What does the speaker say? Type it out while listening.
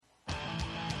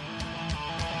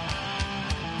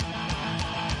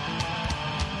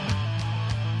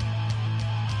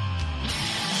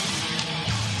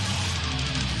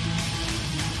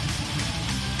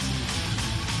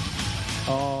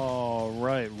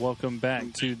welcome back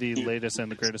to the latest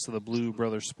and the greatest of the Blue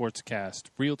Brothers Sportscast.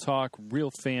 Real talk,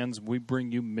 real fans, we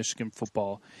bring you Michigan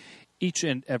football each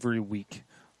and every week.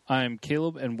 I'm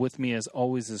Caleb, and with me as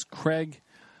always is Craig.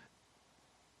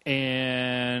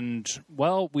 And,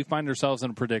 well, we find ourselves in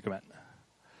a predicament.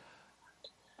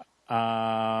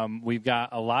 We've got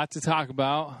a lot to talk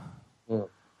about.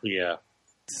 Yeah.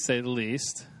 To say the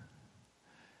least.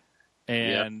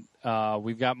 And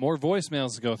we've got more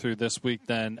voicemails to go through this week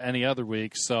than any other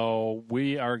week, so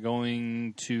we are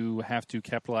going to have to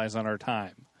capitalize on our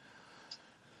time.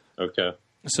 Okay.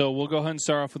 So we'll go ahead and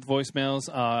start off with voicemails.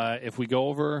 If we go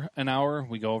over an hour,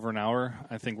 we go over an hour.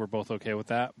 I think we're both okay with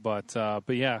that. But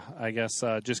yeah, I guess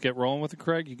just get rolling with it,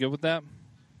 Craig. You good with that?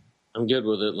 I'm good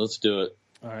with it. Let's do it.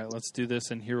 All right, let's do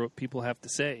this and hear what people have to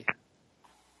say.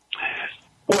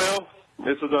 Well,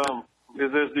 this is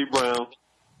SD Brown.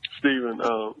 Steven,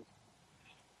 I'm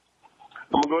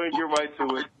going to go ahead and get right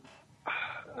to it.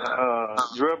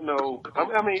 Drebno,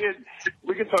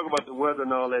 we can talk about the weather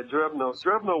and all that.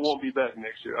 Drebno won't be back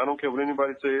next year. I don't care what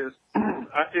anybody says.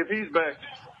 If he's back,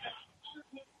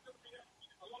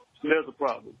 there's a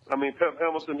problem. I mean, Pep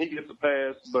Hamilton, he gets a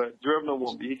pass, but Drebno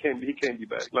won't be. He can't be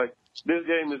back. Like, this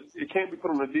game it can't be put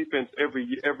on the defense every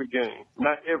game.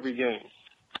 Not every game.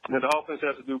 And the offense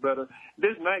has to do better.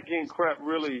 This night game crap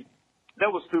really, that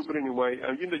was stupid anyway.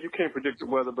 You can't predict the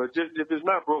weather, but just, if it's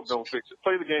not broke, don't fix it.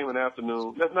 Play the game in the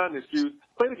afternoon. That's not an excuse.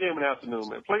 Play the game in the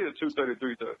afternoon, man. Play it at 2:30,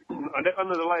 3:30.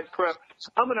 Under the lights, crap.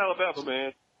 I'm in Alabama,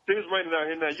 man. It's raining out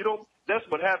here now. That's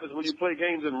what happens when you play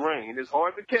games in rain. It's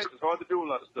hard to catch. It's hard to do a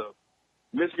lot of stuff.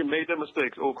 Michigan made their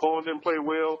mistakes. O'Corn didn't play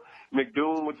well.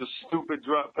 McDoom with the stupid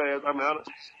drop pass. I mean,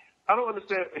 I don't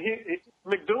understand.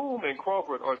 McDoom and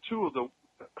Crawford are two of the.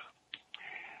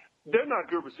 They're not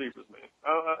good receivers, man.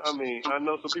 I mean, I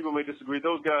know some people may disagree.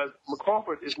 Those guys,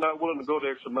 McCrawford is not willing to go the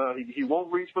extra mile. He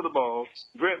won't reach for the ball.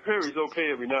 Grant Perry's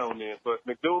okay every now and then, but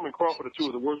McDoom and Crawford are two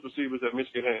of the worst receivers that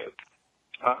Michigan has.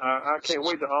 I can't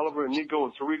wait till Oliver and Nico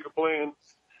and Tariq are playing.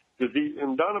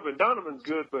 And Donovan's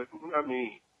good, but, I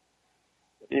mean,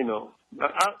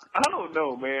 I don't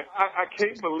know, man. I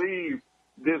can't believe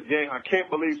this game. I can't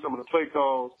believe some of the play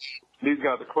calls. These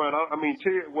guys are crying out. I mean,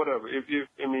 tears, whatever.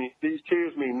 These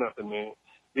tears mean nothing, man.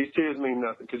 These tears mean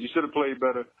nothing because you should have played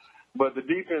better. But the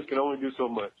defense can only do so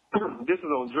much. This is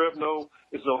on Drebno.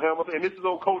 This is on Hamilton. And this is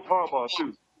on Coach Harbaugh,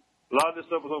 too. A lot of this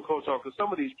stuff is on Coach Harbaugh because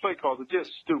some of these play calls are just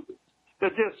stupid. They're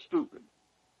just stupid.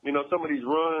 Some of these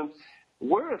runs.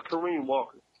 Where is Kareem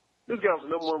Walker? This guy was the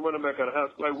number one running back out of high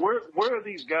school. Like, where are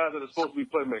these guys that are supposed to be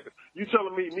playmakers? You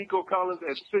telling me Nico Collins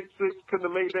at 6'6" couldn't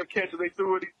have made that catch and they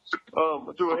threw it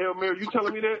through a Hail Mary? You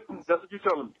telling me that? That's what you're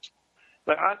telling me.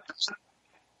 Like,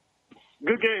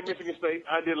 good game, Michigan State.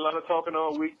 I did a lot of talking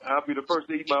all week. I'll be the first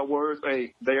to eat my words.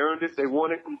 Hey, they earned it. They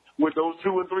won it with those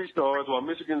 2 and 3 stars, while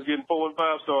Michigan's getting 4 and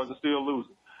 5 stars and still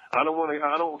losing. I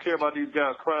don't care about these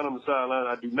guys crying on the sideline.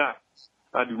 I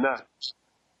do not.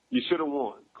 You should have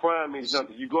won. Crying means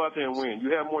nothing. You go out there and win.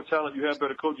 You have more talent. You have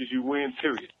better coaches. You win,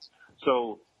 period.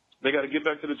 So they got to get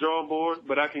back to the drawing board.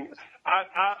 But I can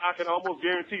almost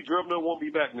guarantee Drebno won't be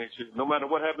back next year. No matter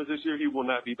what happens this year, he will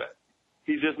not be back.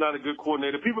 He's just not a good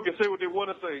coordinator. People can say what they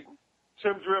want to say.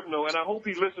 Tim Drebno, and I hope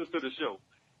he listens to the show.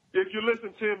 If you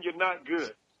listen, Tim, you're not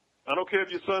good. I don't care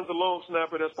if your son's a long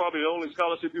snapper. That's probably the only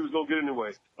scholarship he was going to get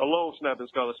anyway. A long snapping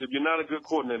scholarship. You're not a good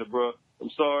coordinator, bro.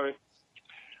 I'm sorry.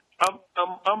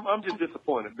 I'm just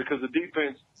disappointed because the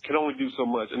defense can only do so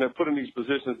much, and they're put in these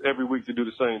positions every week to do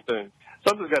the same thing.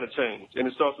 Something's got to change, and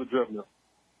it starts with Drebno.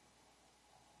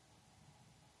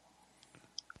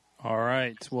 All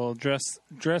right. Well,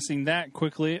 addressing that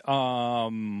quickly,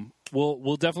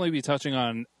 we'll definitely be touching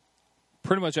on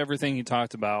pretty much everything he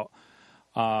talked about.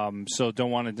 So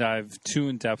don't want to dive too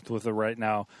in depth with it right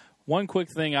now. One quick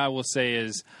thing I will say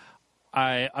is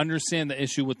I understand the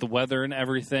issue with the weather and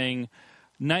everything.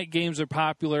 Night games are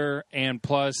popular, and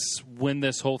plus, when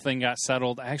this whole thing got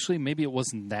settled, actually, maybe it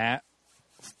wasn't that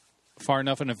far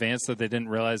enough in advance that they didn't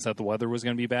realize that the weather was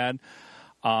going to be bad.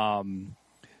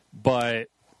 But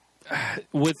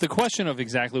with the question of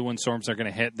exactly when storms are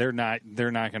going to hit, they're not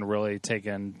going to really take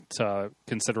into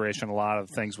consideration a lot of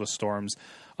things with storms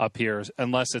up here,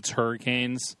 unless it's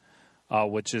hurricanes.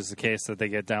 Which is the case that they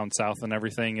get down south and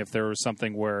everything. If there was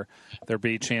something where there'd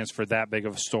be a chance for that big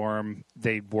of a storm,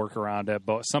 they'd work around it.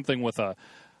 But something with a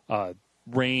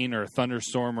rain or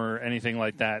thunderstorm or anything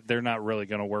like that, they're not really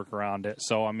going to work around it.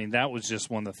 So, I mean, that was just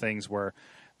one of the things where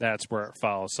that's where it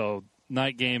fell. So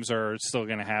night games are still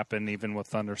going to happen even with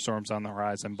thunderstorms on the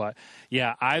horizon. But,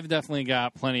 yeah, I've definitely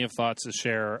got plenty of thoughts to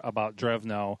share about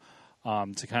Drebno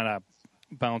to kind of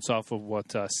bounce off of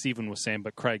what Stephen was saying.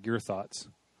 But, Craig, your thoughts?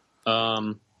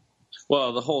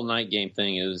 Well, the whole night game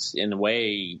thing is, in a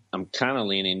way, I'm kind of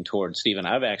leaning towards Steven.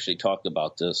 I've actually talked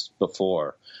about this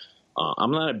before.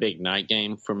 I'm not a big night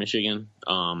game for Michigan.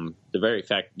 The very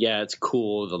fact, yeah, it's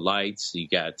cool. The lights, you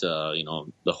got,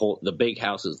 the big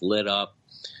house is lit up.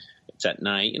 It's at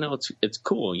night. It's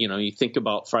cool. You think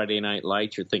about Friday Night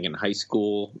Lights, you're thinking high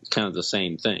school. It's kind of the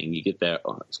same thing. You get that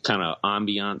kind of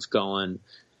ambiance going.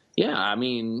 Yeah, I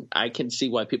mean, I can see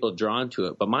why people are drawn to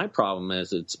it. But my problem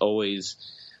is it's always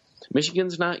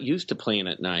Michigan's not used to playing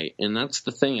at night. And that's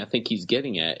the thing I think he's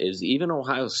getting at is even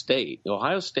Ohio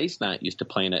State's not used to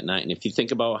playing at night. And if you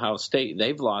think about Ohio State,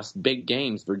 they've lost big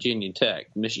games, Virginia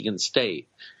Tech, Michigan State.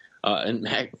 In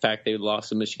fact, they lost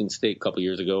to Michigan State a couple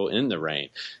years ago in the rain,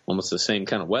 almost the same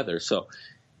kind of weather. So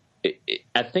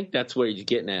I think that's what he's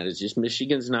getting at is just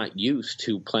Michigan's not used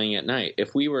to playing at night.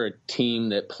 If we were a team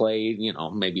that played,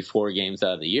 maybe 4 games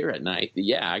out of the year at night,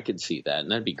 yeah, I could see that,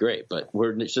 and that'd be great. But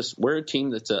we're a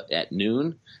team that's at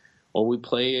noon, or we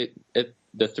play at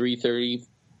the 3:30,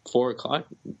 4 o'clock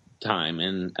time,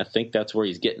 and I think that's where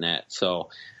he's getting at.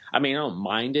 So, I mean, I don't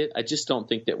mind it. I just don't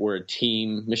think that we're a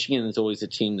team. Michigan is always a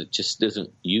team that just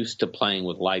isn't used to playing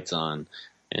with lights on,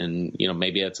 and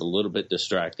maybe that's a little bit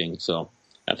distracting. So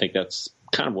I think that's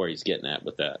kind of where he's getting at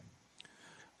with that.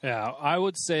 Yeah, I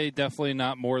would say definitely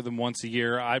not more than once a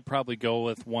year. I'd probably go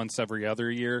with once every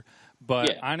other year.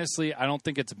 But honestly, I don't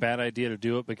think it's a bad idea to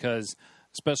do it because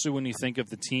especially when you think of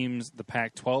the teams, the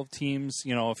Pac-12 teams,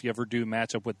 if you ever do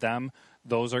match up with them,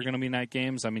 those are going to be night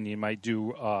games. I mean, you might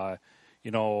do, home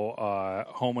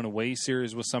and away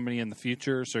series with somebody in the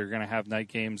future. So you're going to have night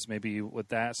games maybe with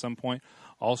that at some point.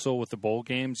 Also with the bowl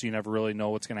games, you never really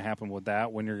know what's going to happen with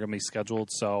that when you're going to be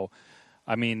scheduled. So,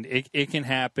 I mean, it can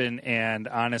happen. And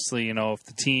honestly, if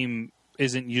the team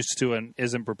isn't used to it and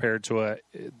isn't prepared to it,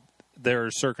 there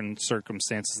are certain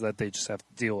circumstances that they just have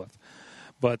to deal with.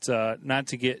 But not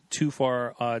to get too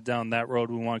far down that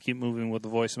road, we want to keep moving with the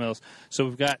voicemails. So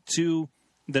we've got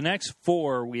the next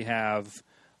 4 we have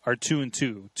are 2 and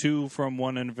 2. 2 from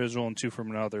one individual and 2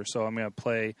 from another. So I'm going to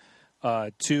play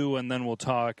 2, and then we'll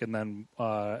talk, and then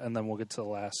we'll get to the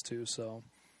last 2. So,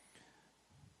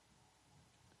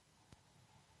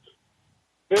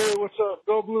 hey, what's up?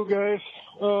 Go Blue, guys.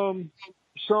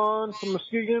 Sean from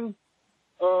Muskegon,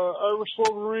 Irish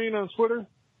Wolverine on Twitter.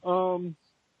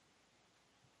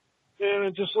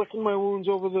 And just licking my wounds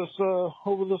over this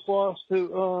loss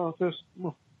to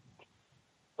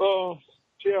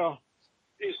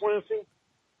East Lansing.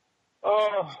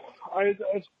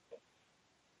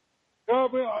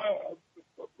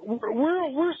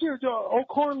 Where's your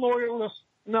O'Korn loyalists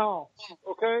now?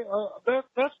 Okay,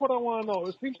 that's what I want to know.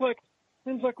 It seems like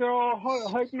they're all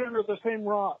hiking under the same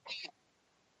rock.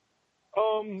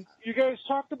 You guys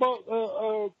talked about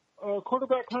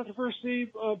quarterback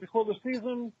controversy before the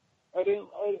season. I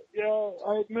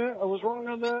admit I was wrong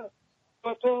on that,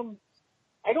 but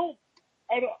I don't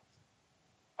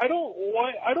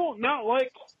not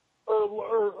like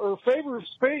or favor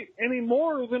Spate any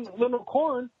more than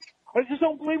O'Korn. I just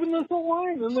don't believe in this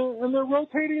line, and they're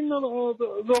rotating the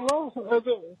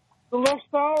left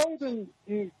side, and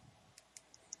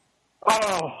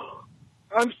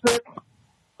I'm sick.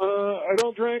 I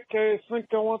don't drink. I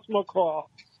think I want some claw.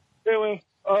 Anyway,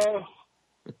 go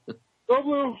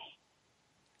Blue.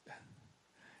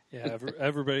 Yeah,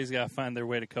 everybody's got to find their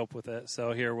way to cope with it.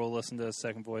 So here, we'll listen to a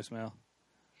second voicemail.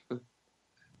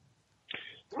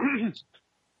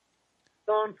 Don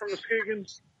from Muskegon,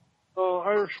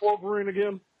 Irish Wolverine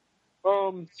again.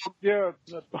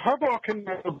 Harbaugh can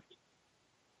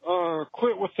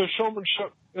quit with the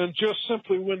showmanship and just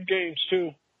simply win games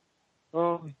too.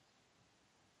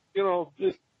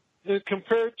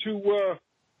 Compared to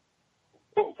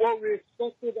what we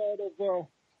expected out of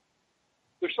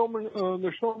the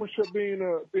showmanship being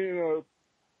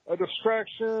a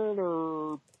distraction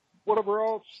or whatever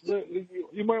else that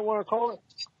you might want to call it.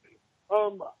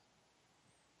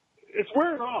 It's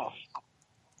wearing off.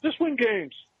 Just win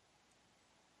games.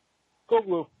 Go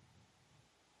Blue.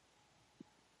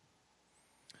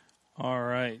 All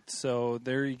right, so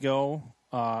there you go.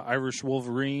 Irish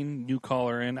Wolverine, new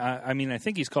caller in. I mean, I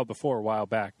think he's called before a while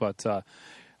back, but I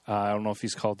don't know if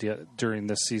he's called yet during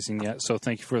this season yet. So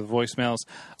thank you for the voicemails.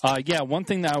 One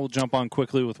thing that I will jump on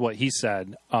quickly with what he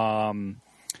said,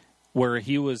 where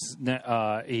he was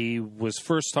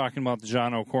first talking about the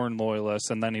John O'Korn loyalists,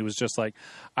 and then he was just like,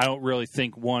 I don't really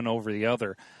think one over the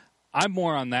other. I'm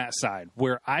more on that side,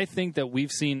 where I think that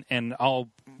we've seen, and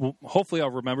hopefully I'll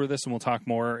remember this and we'll talk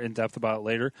more in depth about it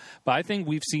later, but I think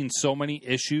we've seen so many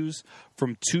issues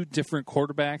from 2 different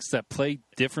quarterbacks that play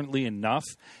differently enough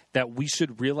that we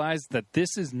should realize that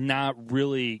this is not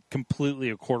really completely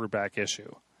a quarterback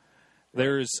issue.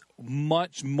 There's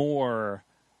much more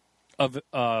of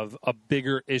a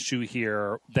bigger issue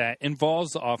here that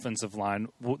involves the offensive line,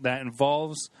 that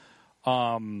involves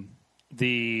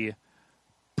the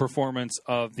performance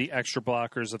of the extra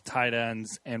blockers of tight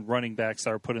ends and running backs that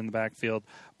are put in the backfield,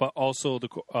 but also the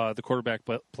quarterback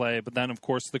play, but then, of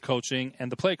course, the coaching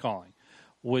and the play calling,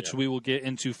 which we will get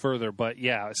into further. But,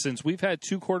 yeah, since we've had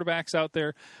two quarterbacks out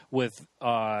there with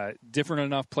different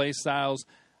enough play styles,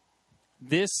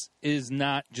 this is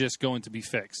not just going to be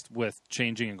fixed with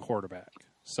changing a quarterback.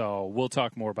 So we'll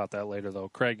talk more about that later, though.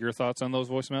 Craig, your thoughts on those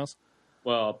voicemails?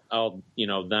 Well, now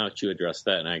that you address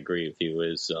that, and I agree with you,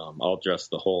 is I'll address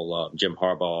the whole Jim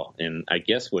Harbaugh, and I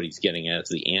guess what he's getting at is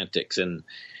the antics. And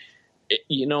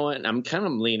you know what? I'm kind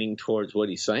of leaning towards what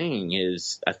he's saying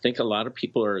is I think a lot of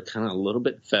people are kind of a little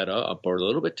bit fed up or a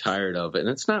little bit tired of it. And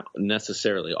it's not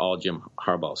necessarily all Jim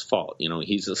Harbaugh's fault. You know,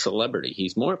 he's a celebrity.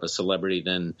 He's more of a celebrity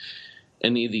than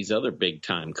any of these other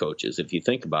big-time coaches. If you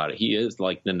think about it, he is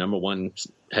like the number one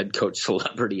head coach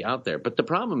celebrity out there. But the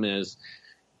problem is,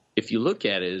 if you look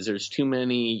at it, is there's too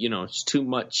many, it's too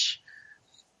much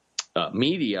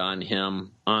media on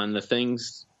him on the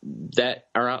things that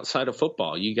are outside of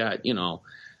football. You got,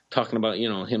 talking about,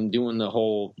 him doing the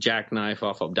whole jackknife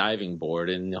off a diving board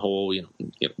and the whole,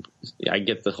 I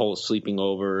get the whole sleeping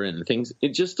over and things.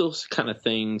 It's just those kind of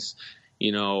things,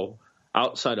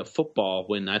 outside of football,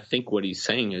 when I think what he's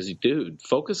saying is, dude,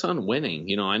 focus on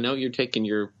winning. I know you're taking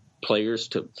your players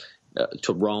to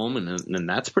Rome, and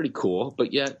that's pretty cool.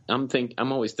 But yet, I'm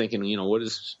always thinking, what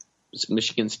is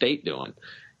Michigan State doing?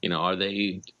 Are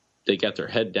they got their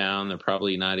head down? They're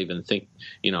probably not even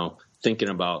thinking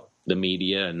about the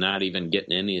media and not even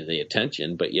getting any of the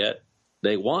attention. But yet,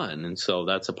 they won, and so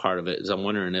that's a part of it. Is I'm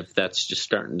wondering if that's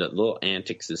just little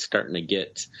antics is starting to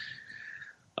get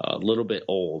a little bit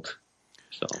old.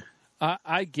 So.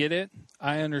 I get it.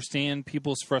 I understand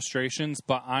people's frustrations,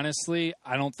 but honestly,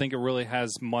 I don't think it really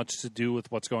has much to do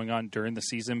with what's going on during the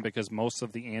season because most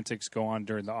of the antics go on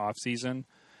during the off season,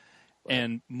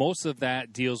 and most of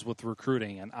that deals with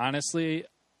recruiting. And honestly,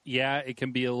 yeah, it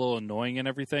can be a little annoying and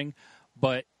everything,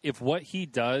 but if what he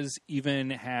does even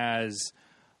has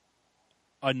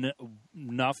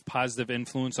enough positive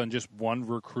influence on just one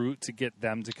recruit to get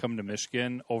them to come to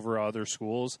Michigan over other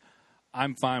schools,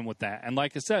 I'm fine with that. And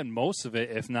like I said, most of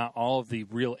it, if not all of the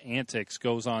real antics,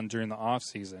 goes on during the off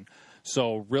season.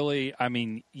 So really, I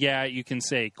mean, yeah, you can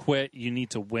say quit, you need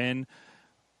to win.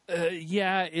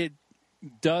 Yeah, it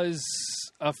does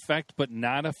affect but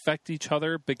not affect each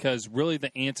other because really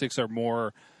the antics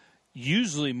are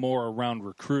usually more around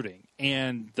recruiting.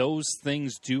 And those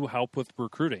things do help with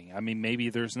recruiting. I mean, maybe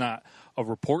there's not a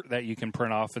report that you can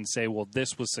print off and say, well,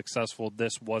 this was successful,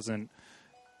 this wasn't,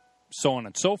 so on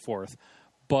and so forth,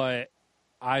 but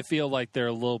I feel like they're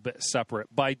a little bit separate.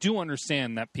 But I do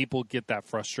understand that people get that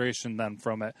frustration then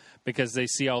from it because they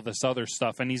see all this other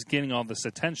stuff and he's getting all this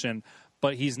attention,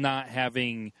 but he's not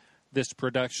having this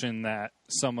production that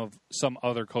some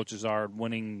other coaches are,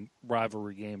 winning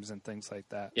rivalry games and things like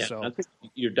that. Yeah, so I think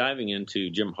you're diving into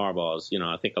Jim Harbaugh's,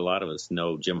 I think a lot of us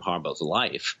know Jim Harbaugh's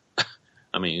life.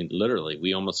 I mean, literally,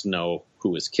 we almost know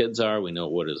who his kids are. We know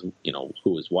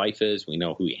who his wife is. We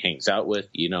know who he hangs out with.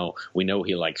 We know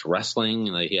he likes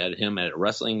wrestling. He had him at a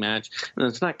wrestling match, and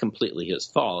it's not completely his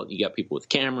fault. You got people with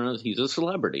cameras. He's a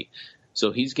celebrity,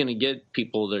 so he's going to get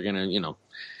people. They're going to,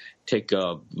 take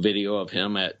a video of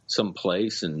him at some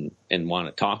place and want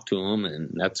to talk to him,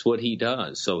 and that's what he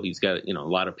does. So he's got a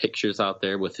lot of pictures out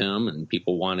there with him, and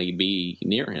people want to be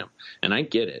near him, and I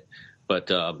get it,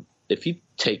 but. If you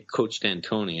take Coach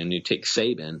D'Antoni and you take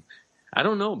Saban, I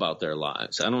don't know about their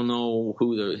lives. I don't know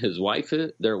who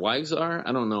their wives are.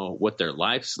 I don't know what their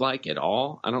life's like at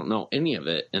all. I don't know any of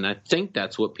it. And I think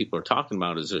that's what people are talking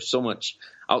about is there's so much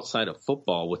outside of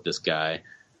football with this guy.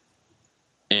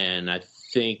 And I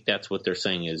think that's what they're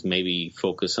saying is maybe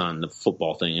focus on the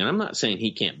football thing. And I'm not saying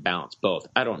he can't balance both.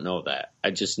 I don't know that.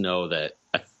 I just know that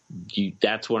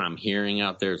that's what I'm hearing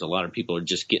out there is a lot of people are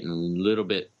just getting a little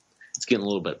bit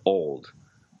old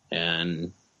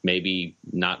and maybe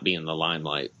not be in the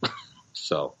limelight.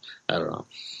 So I don't know.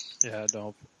 Yeah,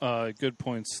 no. Good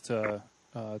points to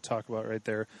talk about right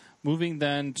there. Moving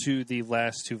then to the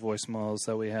last two voicemails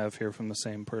that we have here from the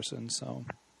same person. So,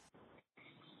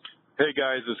 hey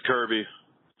guys, it's Kirby.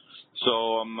 So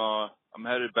I'm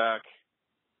headed back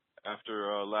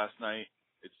after last night.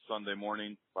 It's Sunday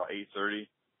morning, about 8:30.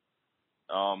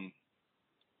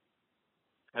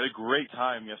 Had a great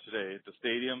time yesterday at the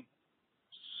stadium.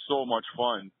 So much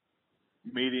fun.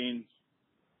 Meeting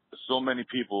so many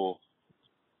people,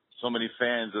 so many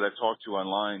fans that I talked to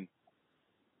online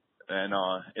and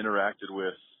interacted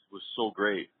with was so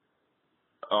great.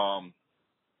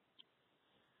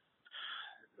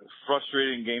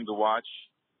 Frustrating game to watch.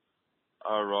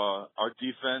 Our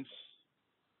defense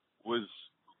was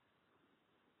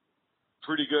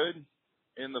pretty good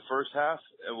in the first half.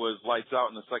 It was lights out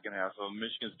in the second half. So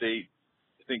Michigan State,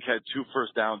 I think, had 2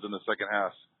 first downs in the second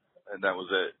half, and that was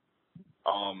it.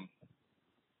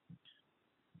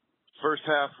 First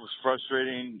half was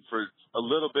frustrating for a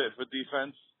little bit for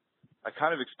defense. I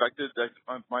kind of expected that.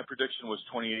 My prediction was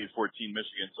 28-14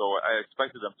 Michigan, so I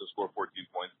expected them to score 14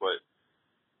 points, but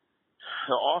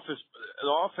the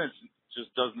offense just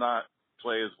does not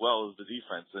play as well as the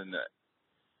defense, and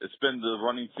it's been the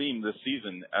running theme this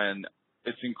season, and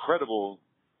it's incredible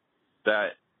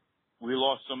that we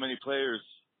lost so many players,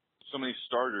 so many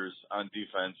starters on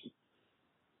defense,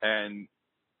 and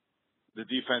the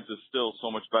defense is still so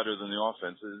much better than the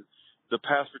offense. The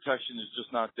pass protection is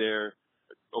just not there.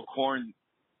 O'Korn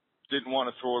didn't want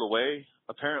to throw it away.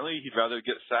 Apparently, he'd rather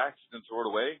get sacked than throw it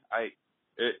away.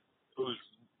 It was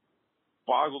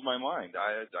boggled my mind.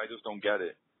 I just don't get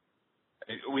it.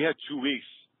 We had 2 weeks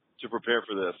to prepare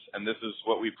for this, and this is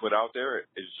what we put out there.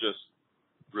 It's just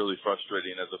really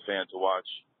frustrating as a fan to watch.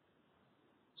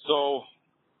 So,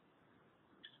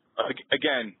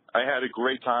 again, I had a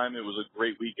great time. It was a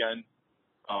great weekend.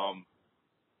 A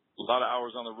lot of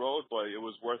hours on the road, but it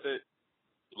was worth it.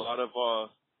 A lot of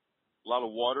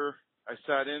water I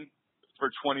sat in for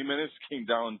 20 minutes, came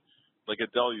down like a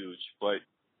deluge, but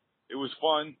it was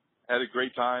fun. Had a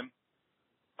great time.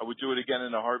 I would do it again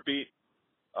in a heartbeat.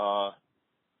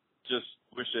 Just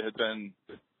wish it had been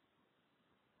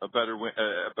a better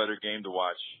game to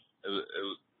watch.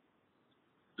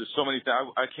 There's so many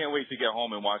things. I can't wait to get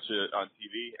home and watch it on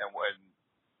TV and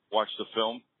watch the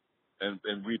film and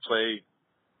replay,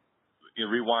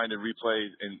 rewind and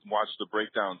replay and watch the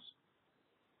breakdowns.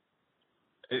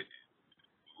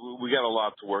 We got a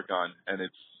lot to work on, and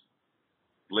it's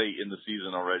late in the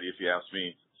season already, if you ask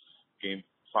me. Game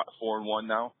 4-1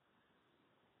 now.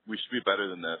 We should be better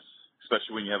than this,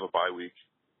 especially when you have a bye week.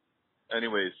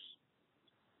 Anyways,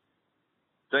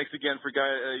 thanks again for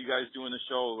you guys doing the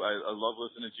show. I love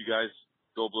listening to you guys.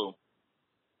 Go Blue.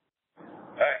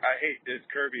 I hate this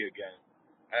Kirby again.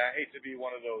 I hate to be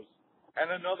one of those. And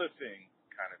another thing,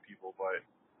 kind of people, but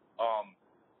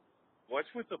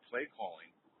what's with the play calling?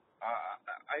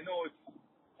 I know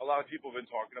a lot of people have been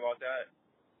talking about that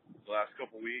the last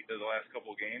couple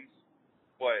games,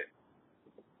 but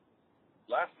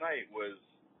last night was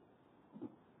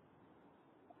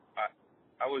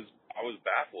I was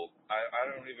baffled. I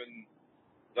don't even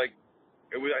like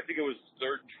it was. I think it was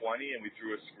 3rd and 20, and we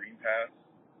threw a screen pass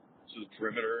to the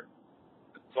perimeter.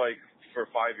 It's like for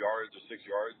 5 yards or 6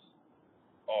 yards,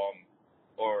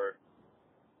 or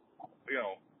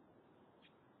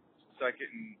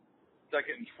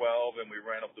second and 12, and we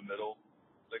ran up the middle.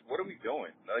 Like, what are we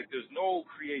doing? Like, there's no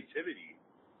creativity.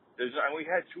 We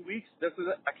had 2 weeks.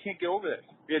 I can't get over that.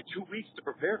 We had 2 weeks to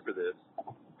prepare for this,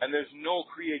 and there's no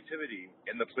creativity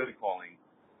in the play calling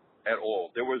at all.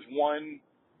 There was one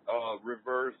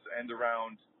reverse end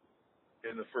around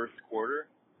in the first quarter,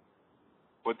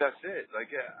 but that's it.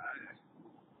 Like,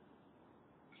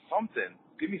 something.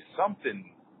 Give me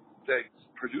something that's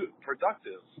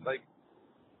productive. Like,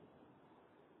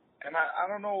 and I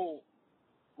don't know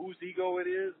whose ego it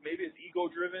is. Maybe it's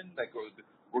ego-driven. Like,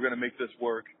 we're going to make this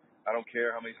work. I don't care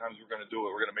how many times we're going to do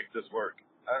it. We're going to make this work.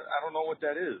 I don't know what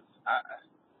that is.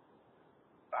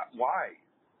 Why?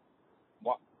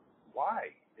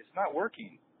 Why? It's not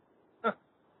working. I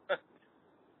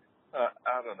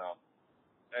don't know.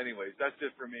 Anyways, that's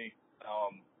it for me.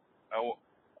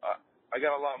 I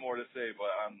got a lot more to say, but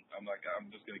I'm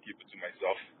just going to keep it to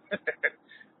myself.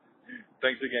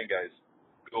 Thanks again, guys.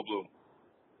 Go Blue.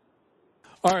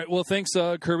 All right. Well, thanks,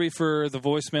 Kirby, for the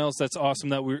voicemails. That's awesome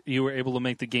that you were able to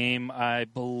make the game. I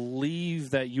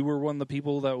believe that you were one of the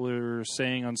people that were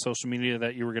saying on social media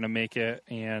that you were going to make it,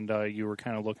 and you were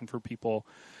kind of looking for people.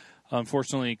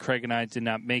 Unfortunately, Craig and I did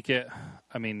not make it.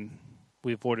 I mean,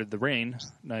 we avoided the rain,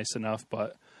 nice enough,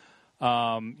 but we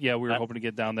were hoping to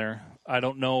get down there. I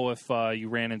don't know if you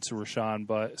ran into Rashawn,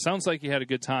 but it sounds like you had a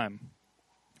good time.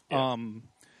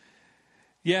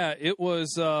 Yeah. It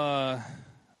was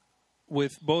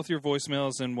with both your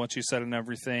voicemails and what you said and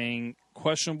everything,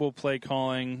 questionable play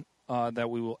calling that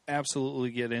we will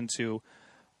absolutely get into.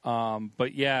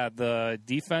 But, yeah, the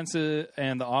defense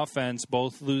and the offense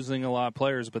both losing a lot of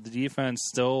players, but the defense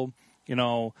still,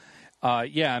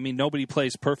 nobody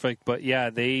plays perfect. But,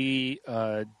 yeah, they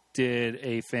did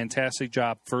a fantastic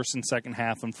job first and second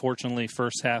half. Unfortunately,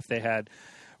 first half they had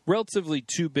relatively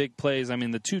 2 big plays. I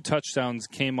mean, the 2 touchdowns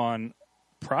came on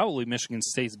probably Michigan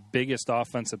State's biggest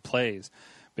offensive plays.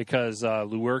 because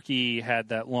Lewerke had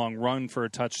that long run for a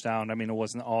touchdown. I mean, it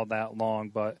wasn't all that long,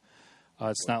 but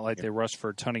it's not like they rushed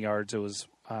for a ton of yards. It was,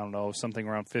 I don't know, something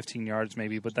around 15 yards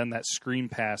maybe. But then that screen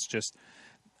pass just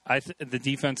the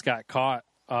defense got caught.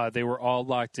 They were all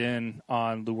locked in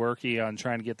on Lewerke on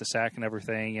trying to get the sack and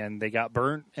everything, and they got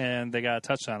burnt, and they got a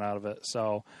touchdown out of it.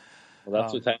 So, well,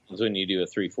 that's what happens when you do a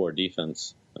 3-4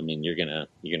 defense. I mean, you're gonna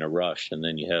rush, and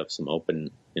then you have some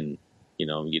open, and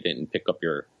you didn't pick up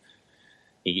your,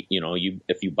 if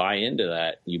you buy into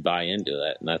that,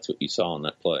 and that's what you saw in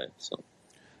that play. So,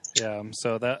 yeah,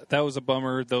 so that was a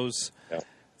bummer. Those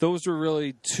were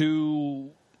really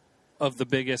two of the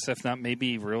biggest, if not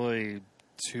maybe really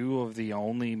two of the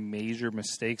only major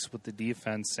mistakes with the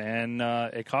defense, and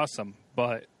it cost them.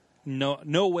 But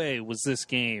no way was this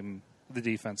game the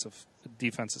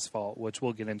defense's fault, which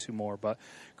we'll get into more. But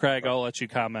Craig, I'll let you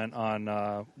comment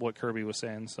on what Kirby was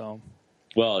saying. So,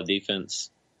 well, defense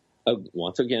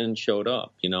once again showed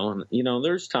up.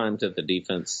 There's times that the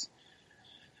defense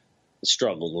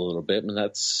struggled a little bit, and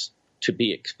that's to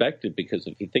be expected because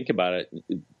if you think about it,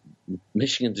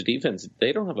 Michigan's defense,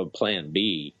 they don't have a plan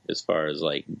B as far as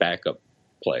like backup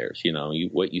players.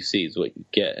 What you see is what you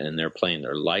get, and they're playing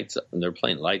lights out,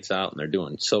 and they're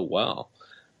doing so well.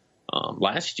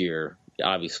 Last year,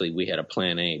 obviously, we had a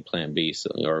plan A, plan B,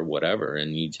 or whatever,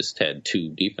 and you just had two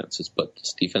defenses, but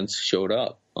this defense showed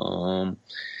up.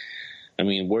 I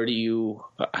mean, where do you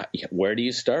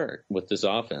start with this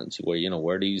offense?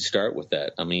 Where do you start with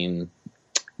that? I mean,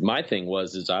 my thing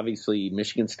is obviously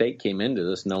Michigan State came into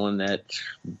this knowing that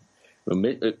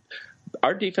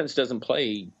our defense doesn't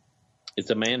play. It's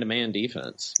a man-to-man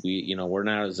defense. We're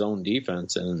not a zone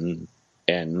defense, and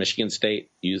Michigan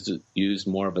State used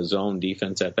more of a zone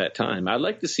defense at that time. I'd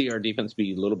like to see our defense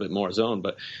be a little bit more zone,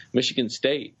 but Michigan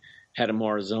State had a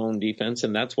more zone defense,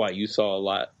 and that's why you saw a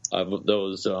lot of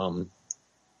those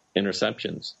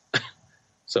interceptions.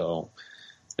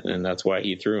 And that's why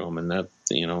he threw them, and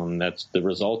that's the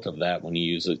result of that. When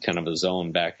you use a kind of a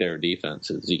zone back there defense,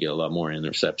 is you get a lot more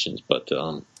interceptions. But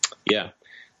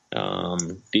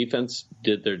defense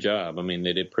did their job. I mean,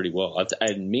 they did pretty well. I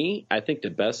think the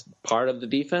best part of the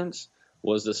defense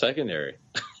was the secondary.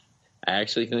 I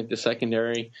actually think the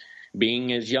secondary,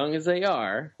 being as young as they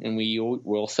are, and we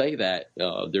will say that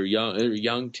they're a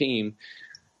young team.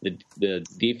 The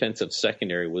defensive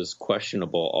secondary was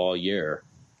questionable all year,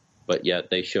 but yet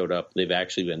they showed up. They've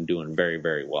actually been doing very,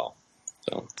 very well.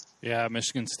 So yeah,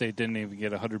 Michigan State didn't even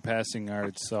get 100 passing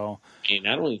yards. So I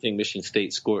don't even think Michigan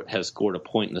State has scored a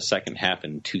point in the second half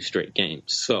in 2 straight games.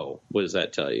 So what does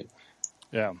that tell you?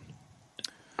 Yeah,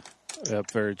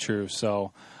 very true.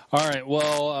 So all right,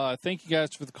 well, thank you guys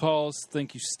for the calls.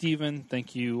 Thank you, Steven.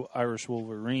 Thank you, Irish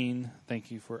Wolverine.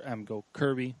 Thank you for Go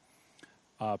Kirby.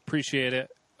 Appreciate it.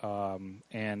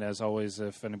 And as always,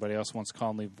 if anybody else wants to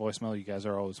call and leave a voicemail, you guys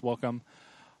are always welcome.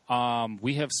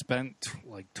 We have spent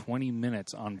like 20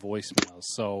 minutes on voicemails,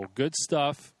 so good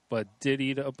stuff, but did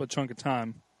eat up a chunk of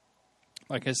time.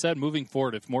 Like I said, moving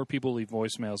forward, if more people leave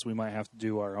voicemails, we might have to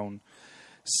do our own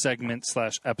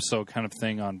segment/episode kind of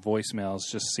thing on voicemails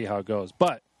just to see how it goes.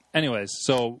 But anyways,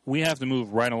 so we have to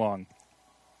move right along.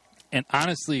 And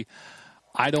honestly,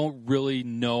 I don't really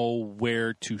know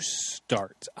where to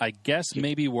start. I guess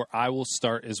maybe where I will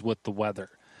start is with the weather.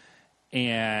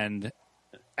 And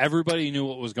everybody knew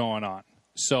what was going on.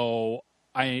 So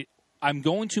I'm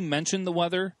going to mention the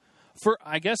weather.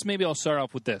 I guess maybe I'll start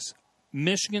off with this.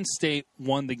 Michigan State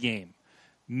won the game.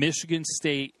 Michigan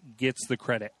State gets the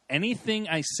credit. Anything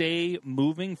I say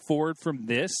moving forward from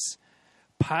this,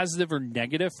 positive or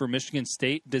negative for Michigan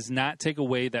State, does not take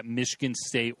away that Michigan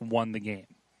State won the game.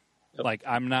 Like,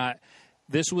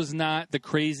 this was not the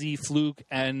crazy fluke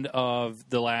end of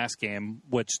the last game,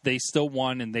 which they still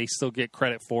won and they still get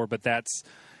credit for, but that's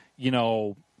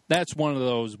one of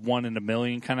those 1 in a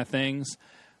million kind of things.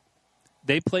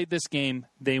 They played this game,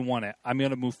 they won it. I'm going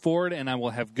to move forward, and I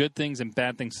will have good things and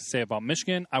bad things to say about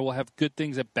Michigan. I will have good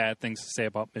things and bad things to say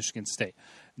about Michigan State.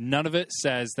 None of it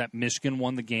says that Michigan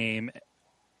won the game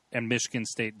and Michigan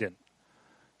State didn't,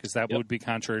 because that would be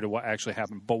contrary to what actually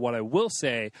happened. But what I will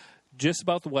say just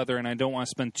about the weather, and I don't want to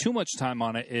spend too much time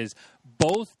on it, is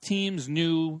both teams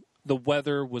knew the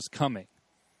weather was coming.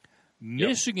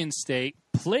 Michigan State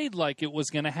played like it was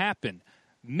going to happen.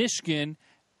 Michigan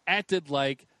acted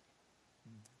like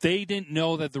they didn't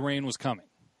know that the rain was coming.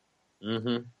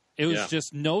 Mm-hmm. It was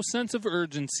just no sense of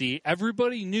urgency.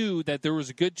 Everybody knew that there was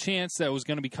a good chance that it was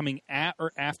going to be coming at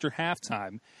or after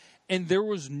halftime, and there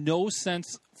was no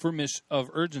sense of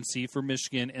urgency for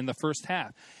Michigan in the first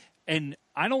half. And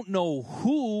I don't know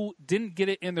who didn't get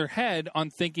it in their head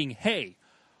on thinking, hey,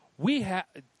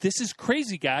 This is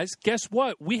crazy, guys. Guess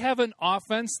what? We have an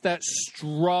offense that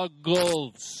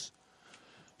struggles.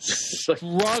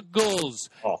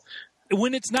 Oh.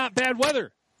 When it's not bad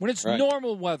weather, when it's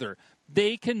normal weather.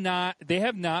 They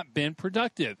have not been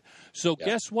productive. So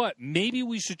guess what? Maybe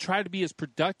we should try to be as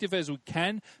productive as we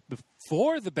can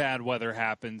before the bad weather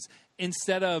happens,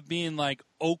 instead of being like,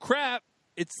 oh crap,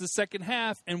 it's the second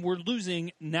half and we're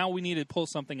losing. Now we need to pull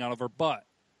something out of our butt.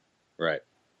 Right.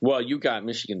 Well, you got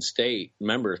Michigan State.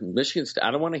 Remember, Michigan State,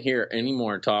 I don't want to hear any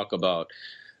more talk about,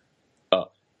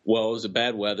 well, it was a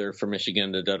bad weather for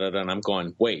Michigan, and I'm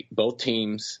going, wait, both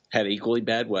teams had equally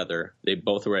bad weather. They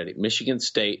both were ready. Michigan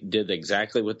State did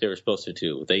exactly what they were supposed to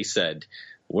do. They said,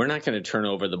 we're not going to turn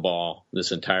over the ball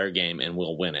this entire game, and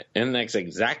we'll win it. And that's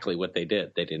exactly what they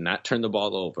did. They did not turn the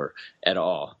ball over at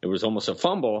all. It was almost a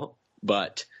fumble,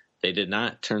 but they did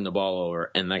not turn the ball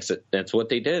over, and that's what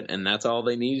they did, and that's all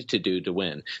they needed to do to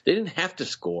win. They didn't have to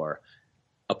score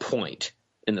a point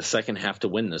in the second half to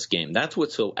win this game. That's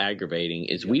what's so aggravating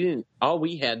is all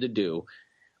we had to do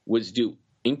was do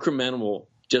incremental,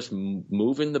 just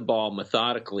moving the ball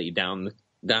methodically down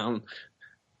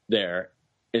there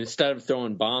instead of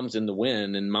throwing bombs in the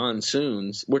wind and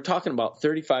monsoons. We're talking about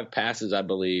 35 passes, I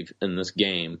believe, in this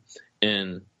game,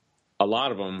 and a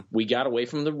lot of them we got away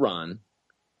from the run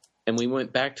and we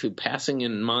went back to passing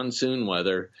in monsoon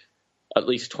weather at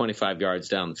least 25 yards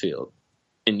down the field.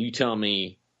 And you tell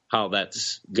me how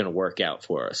that's going to work out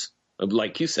for us.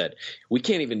 Like you said, we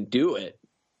can't even do it.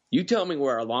 You tell me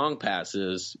where our long pass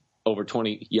is over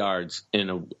 20 yards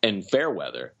in fair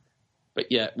weather, but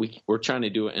yet we're trying to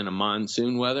do it in a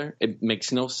monsoon weather. It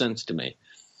makes no sense to me.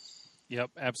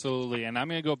 Yep, absolutely. And I'm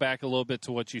going to go back a little bit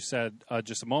to what you said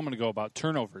just a moment ago about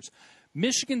turnovers.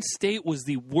 Michigan State was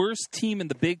the worst team in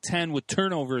the Big Ten with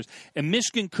turnovers, and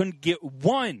Michigan couldn't get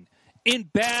one. In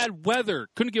bad weather,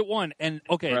 couldn't get one. And,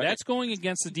 that's going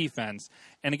against the defense.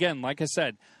 And, again, like I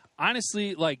said,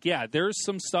 honestly, there's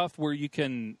some stuff where you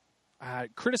can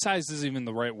criticize isn't even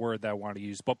the right word that I want to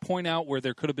use, but point out where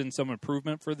there could have been some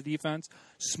improvement for the defense.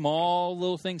 Small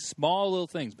little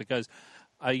things. Because,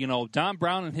 Don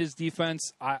Brown and his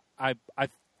defense, I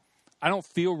don't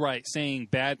feel right saying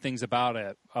bad things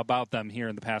about them here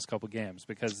in the past couple games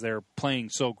because they're playing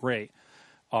so great.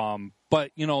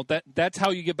 But that's how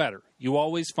you get better. You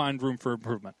always find room for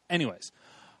improvement. Anyways,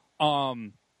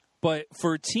 but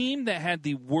for a team that had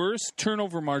the worst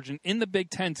turnover margin in the Big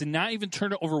Ten to not even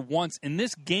turn it over once in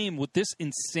this game with this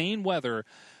insane weather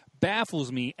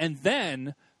baffles me. And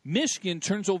then Michigan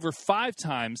turns over 5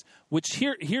 times, which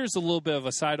here's a little bit of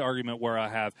a side argument where I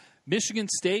have Michigan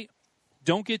State.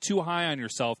 Don't get too high on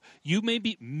yourself. You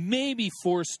maybe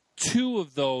force 2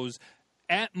 of those,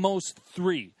 at most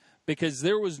 3. Because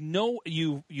there was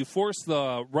you forced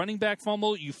the running back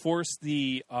fumble, you forced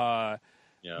the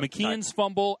McKeon's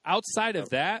fumble. Outside of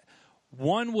that,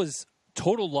 one was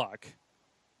total luck,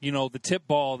 the tip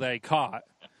ball that he caught.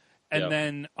 And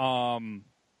then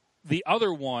the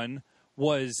other one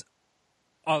was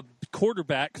a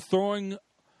quarterback throwing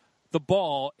the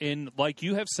ball in, like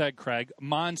you have said, Craig,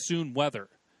 monsoon weather,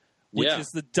 which is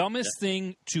the dumbest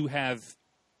thing to have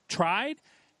tried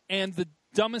and the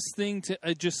dumbest thing to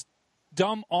just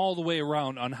dumb all the way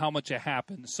around on how much it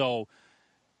happened. So,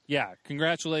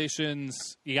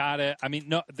 congratulations. You got it. I mean,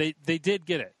 no, they did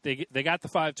get it. They got the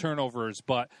 5 turnovers,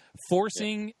 but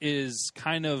forcing is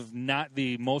kind of not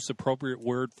the most appropriate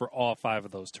word for all 5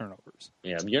 of those turnovers.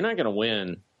 Yeah, you're not going to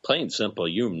win. Plain and simple,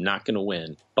 you're not going to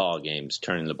win ball games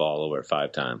turning the ball over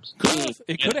 5 times.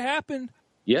 It could have happened.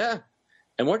 Yeah.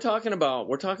 And we're talking about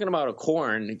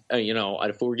O'Korn,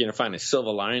 if we're going to find a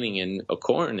silver lining in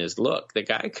O'Korn is, look, the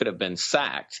guy could have been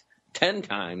sacked 10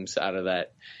 times out of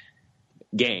that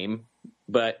game,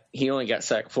 but he only got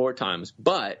sacked 4 times.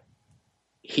 But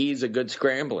he's a good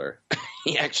scrambler.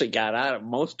 He actually got out of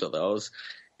most of those.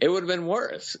 It would have been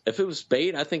worse. If it was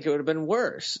Spade, I think it would have been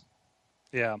worse.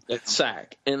 Yeah. That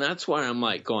sack. And that's why I'm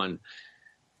like going,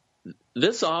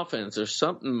 this offense, there's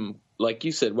something – like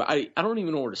you said, I don't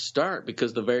even know where to start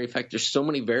because the very fact there's so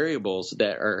many variables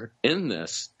that are in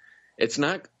this. It's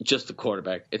not just the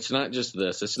quarterback. It's not just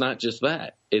this. It's not just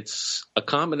that. It's a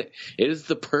combination. It is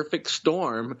the perfect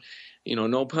storm,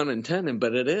 no pun intended,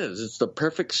 but it is. It's the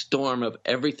perfect storm of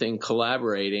everything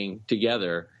collaborating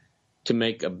together to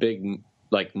make a big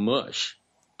mush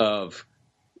of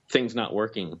things not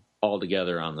working all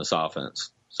together on this offense.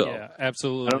 So yeah,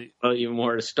 absolutely. I don't know even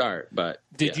where to start, but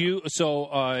did you?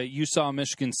 So you saw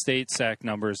Michigan State sack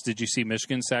numbers. Did you see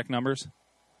Michigan sack numbers?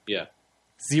 Yeah,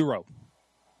 0.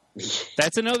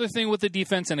 That's another thing with the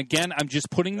defense. And again, I'm just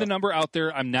putting the number out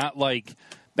there. I'm not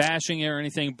bashing it or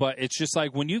anything, but it's just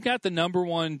like when you got the number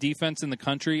one defense in the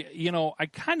country, I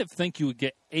kind of think you would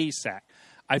get a sack.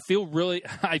 I feel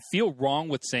wrong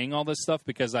with saying all this stuff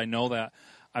because I know that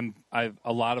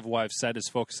a lot of what I've said is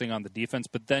focusing on the defense,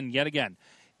 but then yet again,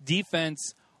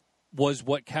 defense was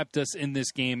what kept us in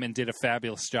this game and did a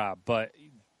fabulous job. But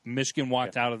Michigan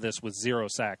walked out of this with 0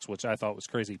 sacks, which I thought was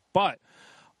crazy. But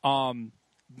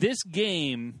this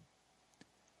game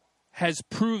has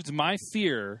proved my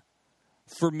fear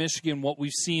for Michigan, what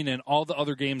we've seen in all the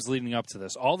other games leading up to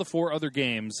this. All the 4 other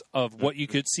games of what you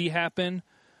could see happen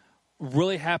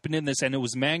really happened in this, and it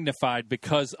was magnified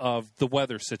because of the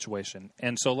weather situation.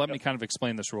 And so let me kind of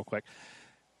explain this real quick.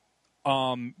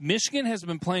 Michigan has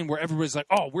been playing where everybody's like,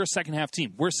 oh, we're a second-half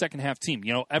team. We're a second-half team.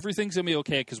 Everything's going to be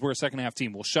okay because we're a second-half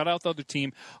team. We'll shut out the other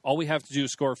team. All we have to do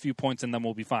is score a few points, and then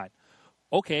we'll be fine.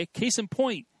 Okay, case in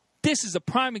point, this is a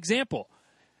prime example.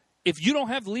 If you don't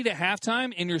have the lead at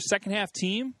halftime and you're a second-half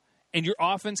team and your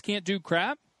offense can't do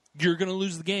crap, you're going to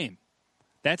lose the game.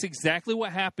 That's exactly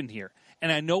what happened here.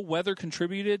 And I know weather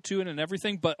contributed to it and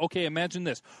everything, but, okay, imagine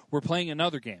this. We're playing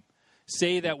another game.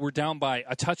 Say that we're down by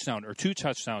a touchdown or 2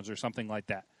 touchdowns or something like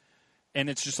that. And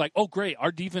it's just like, oh, great,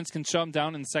 our defense can shut them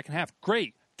down in the second half.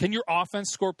 Great. Can your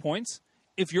offense score points?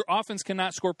 If your offense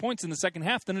cannot score points in the second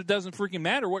half, then it doesn't freaking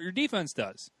matter what your defense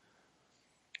does.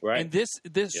 Right. And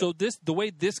the way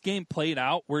this game played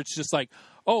out, where it's just like,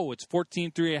 oh, it's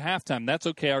 14-3 at halftime. That's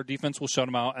okay. Our defense will shut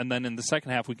them out, and then in the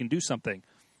second half we can do something.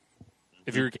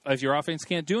 If your offense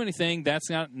can't do anything, that's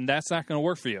not going to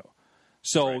work for you.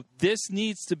 So this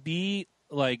needs to be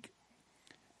like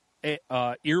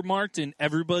earmarked in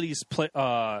everybody's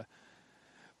book,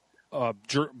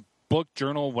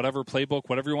 journal, whatever, playbook,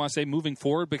 whatever you want to say, moving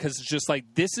forward, because it's just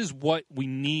like this is what we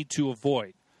need to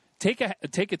avoid. Take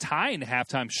a tie in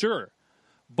halftime, sure,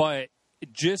 but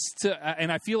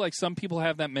and I feel like some people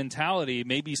have that mentality.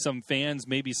 Maybe some fans,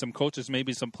 maybe some coaches,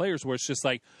 maybe some players, where it's just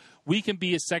like we can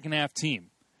be a second half team.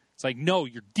 It's like no,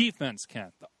 your defense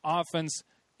can't. The offense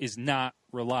is not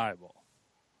reliable.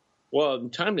 Well,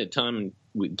 time to time,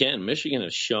 again, Michigan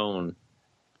has shown,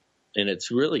 and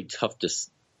it's really tough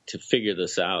to figure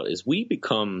this out, is we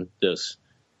become this.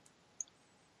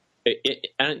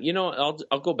 And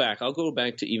I'll go back. I'll go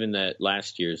back to even that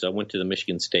last year's. I went to the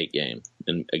Michigan State game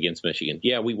against Michigan.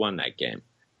 Yeah, we won that game.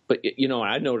 But,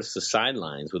 I noticed the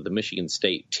sidelines with the Michigan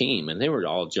State team, and they were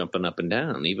all jumping up and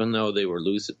down, even though they were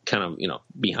losing, kind of,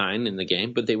 behind in the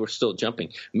game, but they were still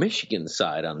jumping. Michigan's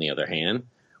side, on the other hand,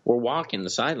 were walking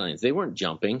the sidelines. They weren't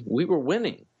jumping. We were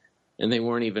winning. And they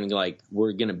weren't even like,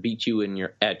 we're going to beat you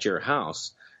at your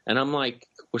house. And I'm like,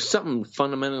 there's something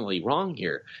fundamentally wrong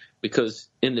here. Because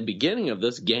in the beginning of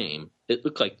this game, it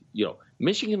looked like,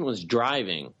 Michigan was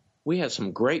driving. We had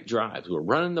some great drives. We were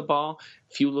running the ball,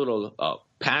 a few little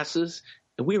passes,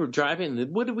 and we were driving.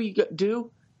 And what did we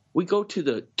do? We go to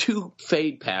the 2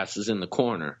 fade passes in the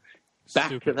corner.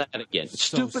 Back to that again.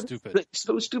 So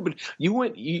stupid. You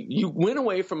went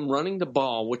away from running the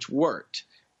ball, which worked.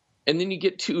 And then you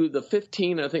get to the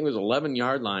 15, I think it was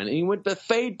 11-yard line, and you went to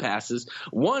fade passes.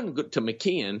 One to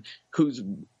McKeon, who's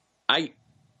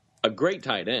a great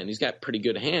tight end. He's got pretty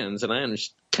good hands, and I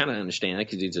kind of understand that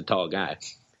because he's a tall guy.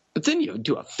 But then you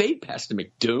do a fade pass to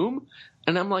McDoom,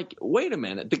 and I'm like, wait a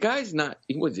minute. The guy's not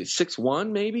 – was he 6'1",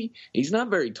 maybe? He's not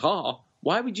very tall.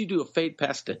 Why would you do a fade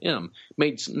pass to him?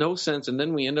 Made no sense, and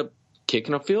then we end up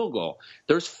kicking a field goal.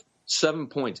 There's 7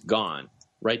 points gone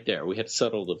right there. We had to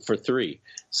settle for 3.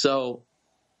 So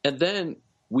 – and then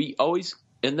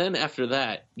after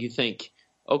that, you think,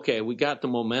 okay, we got the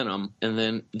momentum, and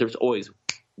then there's always –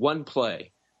 one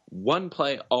play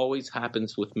always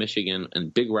happens with Michigan in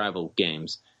big rival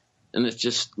games. And it's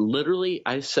just literally,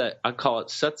 I call it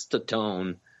sets the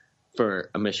tone for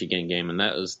a Michigan game. And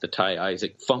that was the Ty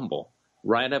Isaac fumble.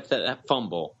 Right after that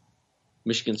fumble,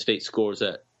 Michigan State scores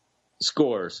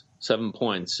 7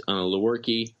 points on a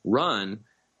Lewerke run,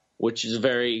 which is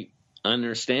very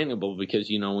understandable because,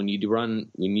 when you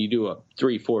do a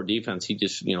 3-4 defense, he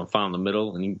just, found the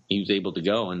middle and he was able to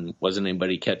go and wasn't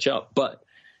anybody catch up. But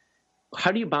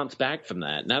how do you bounce back from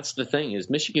that? And that's the thing is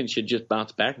Michigan should just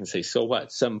bounce back and say, so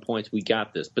what? 7 points, we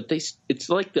got this. But it's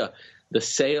like the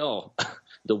sail,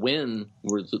 the wind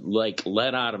was like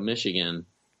let out of Michigan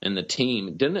and the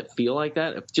team. Didn't it feel like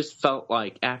that? It just felt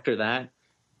like after that,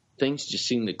 things just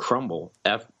seemed to crumble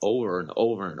over and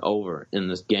over and over in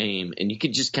this game. And you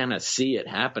could just kind of see it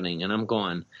happening. And I'm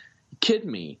going, kid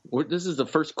me. This is the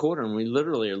first quarter and we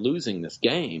literally are losing this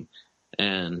game.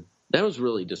 And that was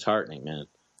really disheartening, man.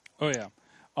 Oh, yeah.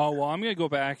 Oh, well, I'm going to go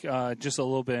back just a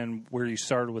little bit in where you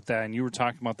started with that, and you were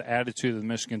talking about the attitude of the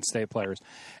Michigan State players.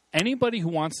 Anybody who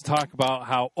wants to talk about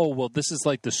how, oh, well, this is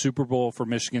like the Super Bowl for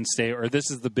Michigan State, or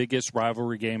this is the biggest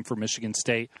rivalry game for Michigan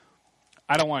State,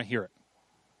 I don't want to hear it.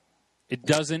 It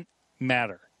doesn't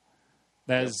matter.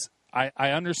 That is, I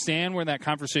understand where that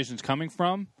conversation is coming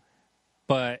from,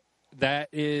 but that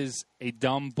is a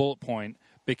dumb bullet point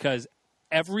because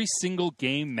every single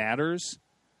game matters.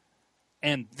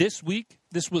 And this week,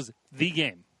 this was the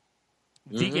game.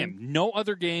 The game. No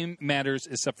other game matters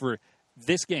except for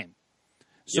this game.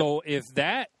 So if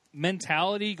that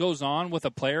mentality goes on with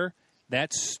a player,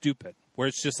 that's stupid. Where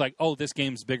it's just like, oh, this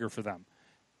game's bigger for them.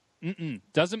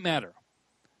 Doesn't matter.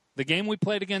 The game we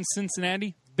played against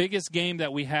Cincinnati, biggest game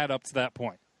that we had up to that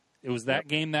point. It was that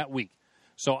game that week.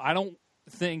 So I don't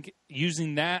think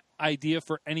using that idea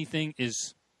for anything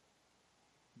is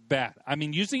bad. I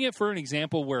mean, using it for an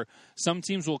example where some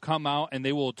teams will come out and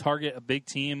they will target a big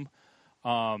team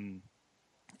and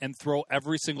throw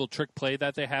every single trick play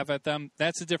that they have at them,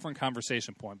 that's a different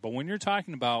conversation point. But when you're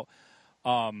talking about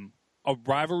a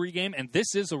rivalry game, and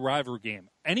this is a rivalry game,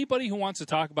 anybody who wants to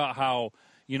talk about how,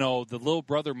 you know, the little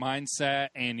brother mindset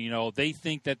and, you know, they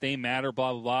think that they matter,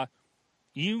 blah, blah, blah,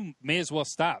 you may as well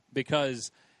stop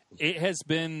because it has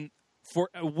been for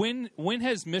when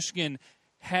has Michigan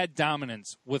had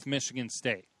dominance with Michigan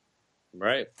State?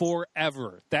 Right.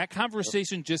 Forever. That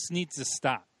conversation just needs to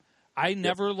stop. I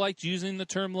never liked using the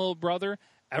term little brother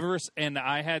ever, and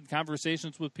I had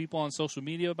conversations with people on social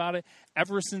media about it.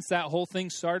 Ever since that whole thing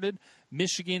started,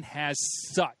 Michigan has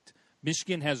sucked.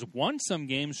 Michigan has won some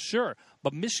games, sure,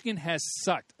 but Michigan has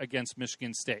sucked against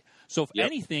Michigan State. So if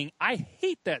anything, I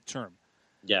hate that term.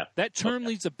 Yeah. That term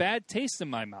leaves a bad taste in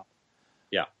my mouth.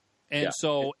 Yeah. And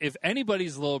so if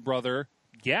anybody's little brother,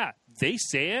 yeah, they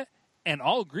say it, and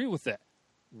I'll agree with it.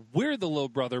 We're the little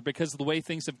brother because of the way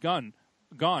things have gone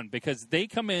because they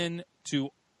come in to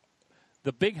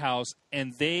the big house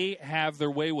and they have their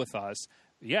way with us.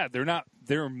 Yeah,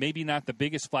 they're maybe not the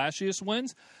biggest, flashiest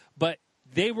wins, but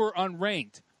they were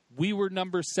unranked. We were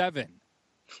number 7.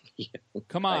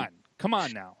 Come on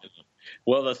now.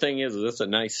 Well, the thing is, this is a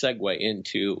nice segue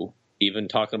into even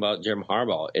talking about Jim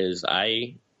Harbaugh.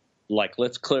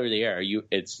 Let's clear the air.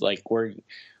 It's like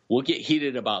we'll get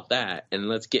heated about that, and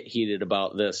let's get heated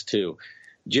about this too.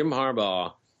 Jim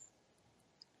Harbaugh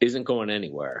isn't going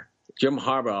anywhere. Jim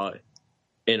Harbaugh,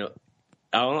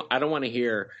 I don't want to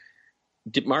hear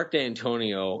Mark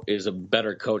D'Antonio is a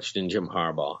better coach than Jim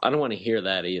Harbaugh. I don't want to hear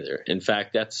that either. In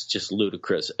fact, that's just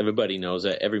ludicrous. Everybody knows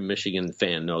that. Every Michigan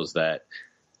fan knows that.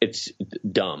 It's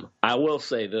dumb. I will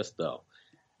say this, though.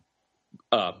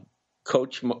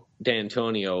 Coach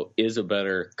D'Antonio is a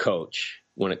better coach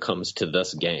when it comes to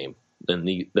this game than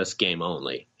this game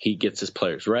only. He gets his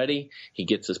players ready. He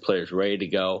gets his players ready to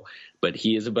go. But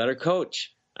he is a better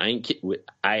coach. You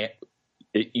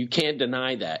can't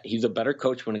deny that. He's a better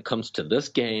coach when it comes to this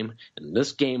game and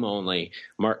this game only.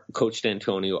 Coach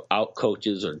D'Antonio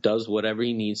outcoaches or does whatever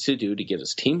he needs to do to get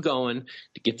his team going,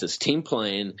 to get his team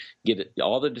playing,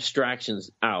 all the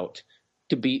distractions out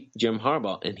to beat Jim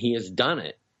Harbaugh, and he has done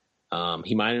it.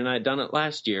 He might have not done it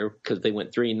last year because they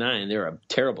went 3-9. They're a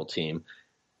terrible team,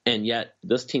 and yet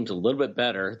this team's a little bit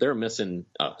better. They're missing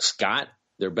Scott,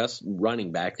 their best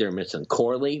running back. They're missing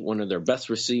Corley, one of their best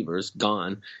receivers,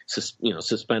 gone,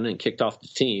 suspended and kicked off the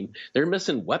team. They're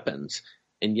missing weapons,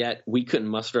 and yet we couldn't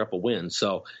muster up a win.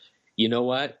 So, you know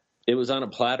what? It was on a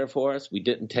platter for us. We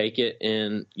didn't take it,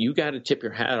 and you got to tip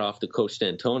your hat off to Coach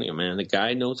D'Antonio, man. The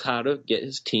guy knows how to get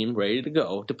his team ready to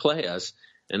go to play us,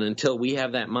 and until we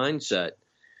have that mindset,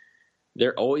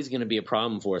 they're always going to be a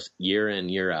problem for us year in,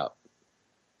 year out.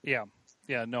 Yeah,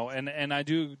 no, and I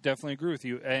do definitely agree with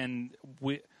you. And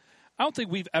I don't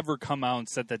think we've ever come out and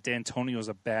said that D'Antonio is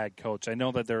a bad coach. I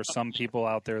know that there are some people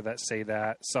out there that say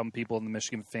that. Some people in the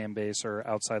Michigan fan base or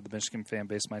outside the Michigan fan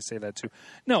base might say that too.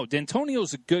 No, D'Antonio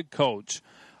is a good coach.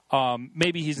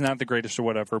 Maybe he's not the greatest or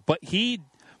whatever, but he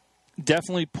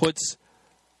definitely puts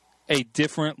a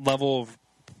different level of,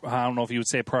 I don't know if you would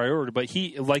say a priority, but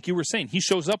he, like you were saying, he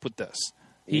shows up with this.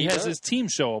 He has his team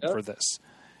show up for this.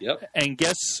 Yep. And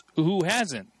guess who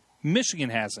hasn't?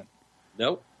 Michigan hasn't.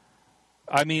 Nope.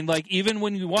 I mean, like, even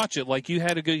when you watch it, like, you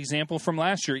had a good example from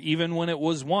last year, even when it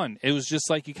was won. It was just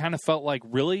like you kind of felt like,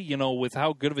 really, with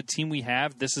how good of a team we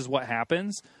have, this is what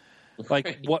happens?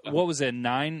 Like, what was it,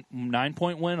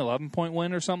 9-point win, 11-point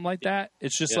win or something like that?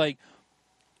 It's just like,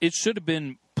 it should have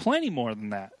been plenty more than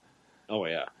that. Oh,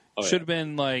 yeah. Should have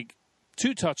been, like,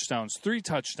 2 touchdowns, 3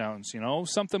 touchdowns,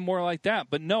 something more like that.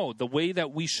 But no, the way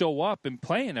that we show up and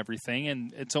play and everything,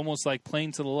 and it's almost like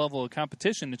playing to the level of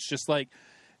competition, it's just like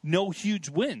no huge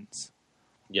wins.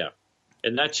 Yeah.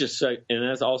 And that's just, and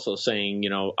that's also saying,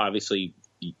 obviously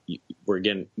we're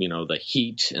getting, the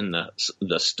heat and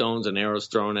the stones and arrows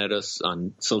thrown at us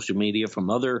on social media from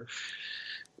other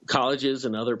colleges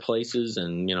and other places.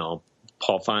 And,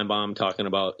 Paul Feinbaum talking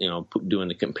about, doing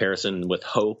the comparison with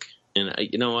Hoke. And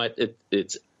you know what?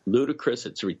 It's ludicrous.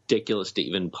 It's ridiculous to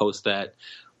even post that,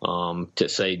 to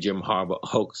say Jim Harbaugh,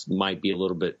 Hoke might be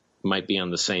on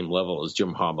the same level as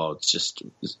Jim Harbaugh. It's just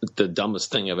the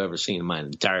dumbest thing I've ever seen in my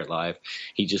entire life.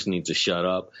 He just needs to shut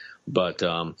up. But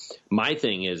my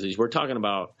thing is we're talking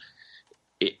about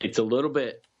it's a little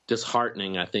bit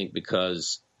disheartening, I think,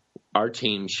 because our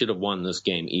team should have won this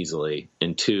game easily.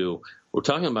 And two, we're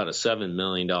talking about a $7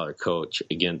 million coach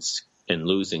against and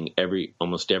losing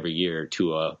almost every year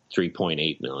to a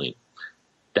 $3.8 million.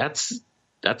 That's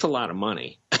a lot of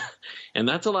money. And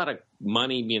that's a lot of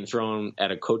money being thrown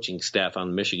at a coaching staff on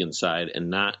the Michigan side and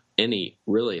not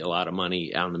really a lot of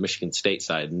money on the Michigan State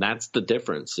side. And that's the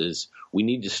difference is we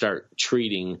need to start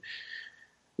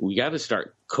we got to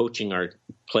start coaching our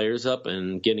players up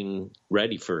and getting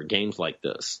ready for games like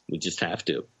this. We just have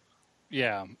to.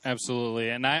 Yeah, absolutely.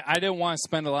 And I didn't want to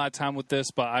spend a lot of time with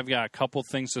this, but I've got a couple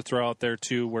things to throw out there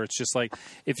too, where it's just like,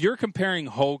 if you're comparing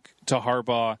Hoke to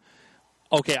Harbaugh,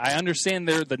 okay, I understand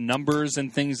there are the numbers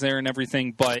and things there and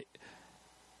everything, but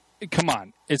come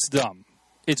on, it's dumb.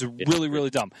 It's really, really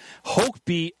dumb. Hoke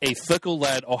beat a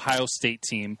Fickle-led Ohio State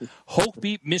team. Hoke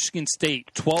beat Michigan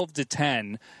State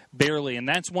 12-10, barely, and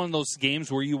that's one of those games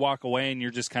where you walk away and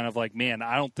you're just kind of like, man,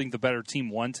 I don't think the better team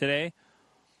won today.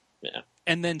 Yeah.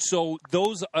 And then so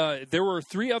those there were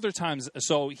three other times.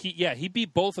 So he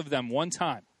beat both of them one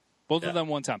time. Both of them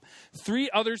one time.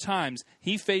 3 other times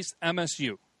he faced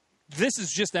MSU. This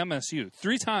is just MSU.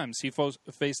 3 times he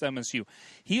faced MSU.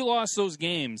 He lost those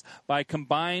games by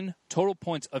combined total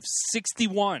points of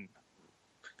 61.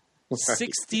 Right.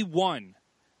 61.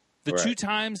 The 2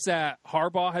 times that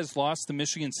Harbaugh has lost to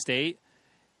Michigan State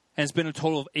has been a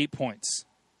total of 8 points.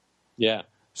 Yeah.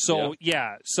 So,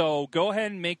 so go ahead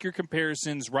and make your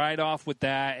comparisons right off with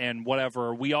that and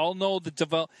whatever. We all know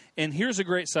and here's a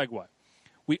great segue.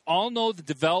 We all know the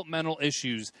developmental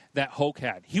issues that Hoke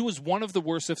had. He was one of the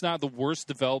worst, if not the worst,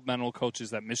 developmental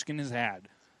coaches that Michigan has had.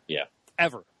 Yeah.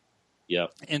 Ever. Yeah.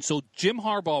 And so Jim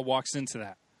Harbaugh walks into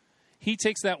that. He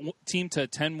takes that team to a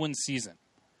 10-win season.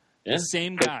 Yeah. The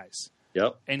same guys.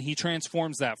 Yep. And he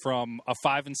transforms that from a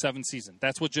 5-7 season.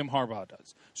 That's what Jim Harbaugh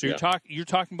does. So you're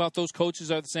talking about those coaches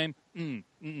are the same?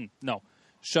 No.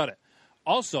 Shut it.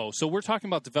 Also, so we're talking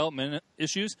about development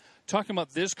issues, talking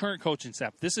about this current coaching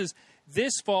staff.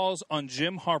 This falls on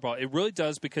Jim Harbaugh. It really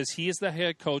does, because he is the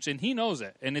head coach and he knows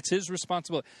it, and it's his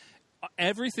responsibility.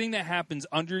 Everything that happens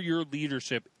under your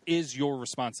leadership is your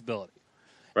responsibility.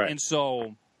 Right. And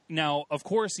so now, of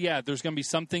course, there's going to be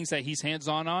some things that he's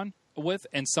hands-on with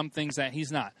and some things that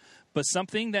he's not. But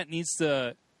something that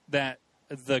that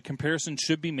the comparison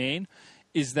should be made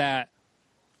is that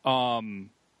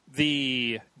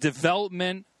the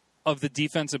development of the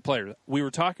defensive player. We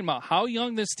were talking about how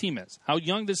young this team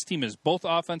is, both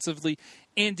offensively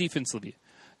and defensively.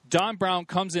 Don Brown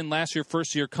comes in last year,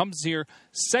 first year, comes here,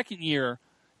 second year,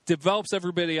 develops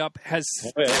everybody up, has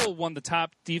still one of the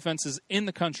top defenses in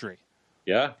the country.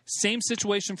 Yeah. Same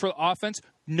situation for the offense.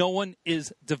 No one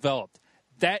is developed.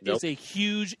 That is a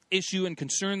huge issue and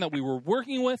concern that we were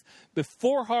working with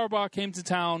before Harbaugh came to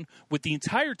town with the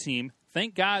entire team.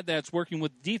 Thank God that's working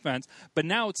with defense, but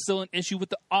now it's still an issue with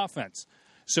the offense.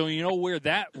 So you know where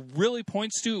that really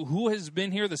points to who has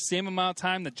been here the same amount of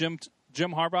time that Jim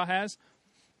Harbaugh has?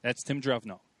 That's Tim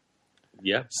Drevno.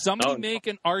 Yeah. Somebody make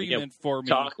an argument for me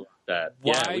talk about that.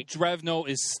 Why Drevno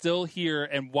is still here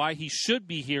and why he should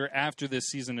be here after this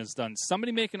season is done.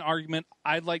 Somebody make an argument.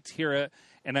 I'd like to hear it.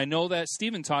 And I know that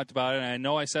Steven talked about it, and I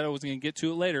know I said I was going to get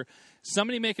to it later.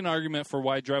 Somebody make an argument for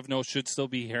why Drevno should still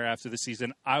be here after the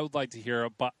season. I would like to hear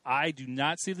it, but I do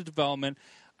not see the development.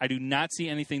 I do not see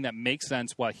anything that makes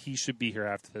sense why he should be here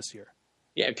after this year.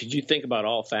 Yeah, because you think about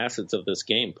all facets of this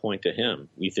game point to him.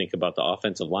 You think about the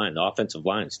offensive line. The offensive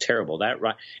line is terrible.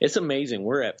 It's amazing.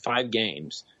 We're at 5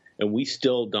 games, and we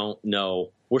still don't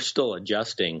know. We're still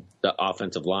adjusting the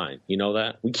offensive line. You know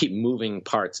that? We keep moving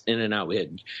parts in and out. We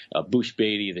had Bush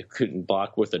Beatty that couldn't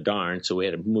block worth a darn, so we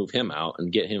had to move him out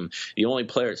and get him. The only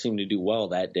player that seemed to do well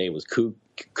that day was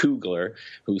Kugler,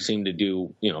 who seemed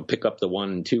to pick up the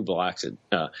 1 and 2 blocks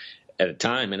at a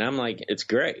time. And I'm like, it's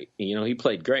great. He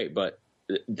played great, but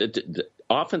the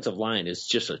offensive line is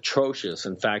just atrocious.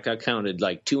 In fact, I counted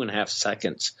like 2.5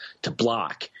 seconds to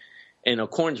block, and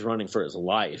O'Korn's running for his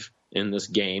life in this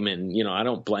game, and I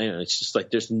don't blame him. It's just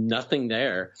like there's nothing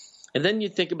there. And then you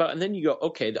think about, and then you go,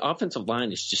 okay, the offensive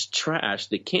line is just trash.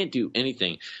 They can't do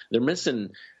anything. They're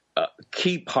missing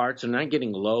key parts. They're not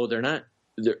getting low.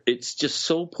 It's just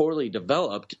so poorly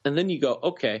developed. And then you go,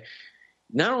 okay,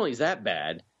 not only is that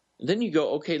bad, then you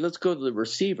go, okay, let's go to the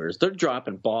receivers. They're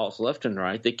dropping balls left and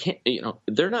right. They can't,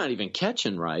 they're not even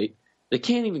catching right. They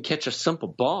can't even catch a simple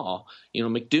ball.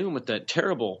 McDoom with that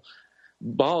terrible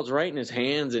ball's right in his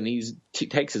hands, and he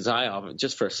takes his eye off it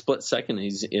just for a split second,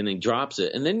 and he drops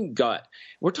it. And then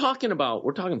we're talking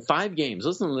 5 games.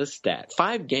 Listen to this stat: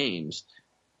 5 games.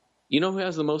 You know who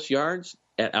has the most yards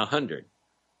at 100?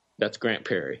 That's Grant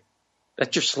Perry.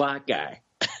 That's your slot guy.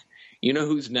 You know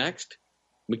who's next?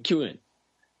 McEwen.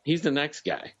 He's the next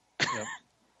guy. Yep.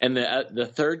 And the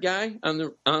third guy on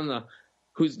the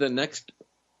who's the next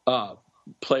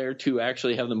player to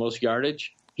actually have the most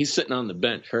yardage? He's sitting on the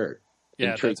bench hurt.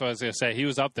 Yeah, that's what I was going to say. He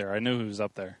was up there. I knew he was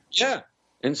up there. Yeah.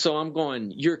 And so I'm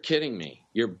going, you're kidding me.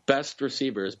 Your best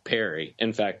receiver is Perry.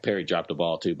 In fact, Perry dropped the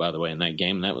ball, too, by the way, in that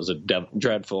game. That was a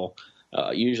dreadful.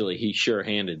 Usually he's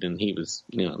sure-handed, and he was,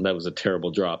 that was a terrible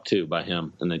drop, too, by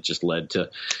him. And it just led to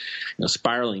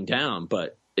spiraling down.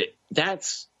 But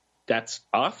that's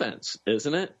offense,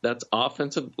 isn't it? That's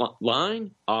offensive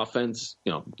line. Offense,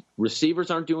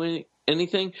 receivers aren't doing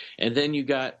anything. And then you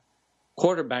got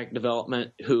quarterback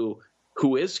development who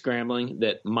is scrambling,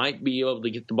 that might be able to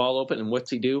get the ball open. And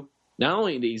what's he do? Not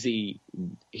only is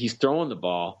he's throwing the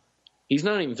ball, he's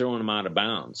not even throwing them out of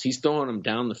bounds. He's throwing them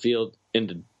down the field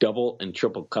into double and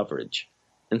triple coverage.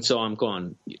 And so I'm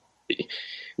going,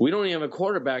 we don't even have a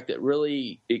quarterback that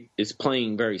really is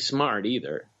playing very smart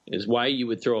either. Is why you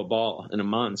would throw a ball in a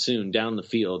monsoon down the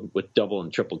field with double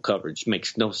and triple coverage.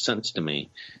 Makes no sense to me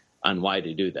on why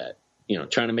to do that.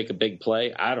 Trying to make a big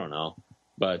play, I don't know.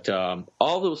 But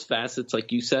all those facets,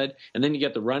 like you said, and then you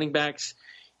get the running backs.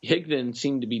 Higdon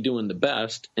seemed to be doing the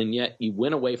best, and yet you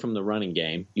went away from the running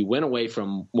game. You went away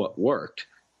from what worked.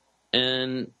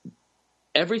 And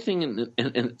everything, and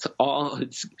it's all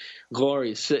its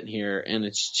glory is sitting here, and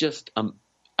it's just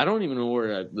I don't even know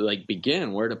where to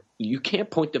begin. You can't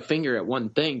point the finger at one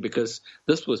thing, because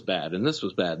this was bad, and this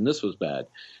was bad, and this was bad.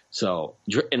 So,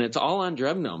 and it's all on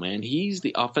Drevno, man. He's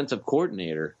the offensive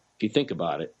coordinator, if you think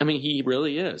about it. I mean, he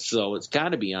really is. So it's got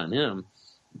to be on him.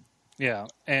 Yeah,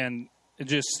 and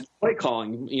just play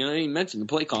calling. You mentioned the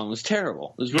play calling was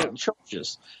terrible. It was really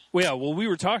atrocious. Well, yeah. Well, you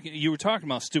were talking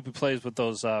about stupid plays with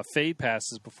those fade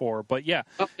passes before, but yeah.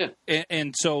 Oh, yeah.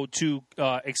 And so to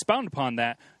expound upon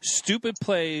that, stupid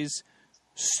plays,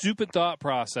 stupid thought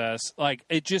process, like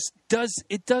it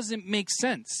doesn't make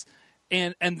sense.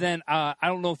 And then I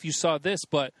don't know if you saw this,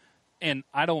 but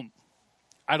I don't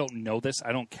know this.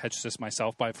 I don't catch this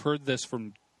myself, but I've heard this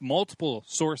from multiple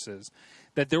sources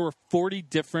that there were 40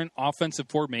 different offensive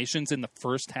formations in the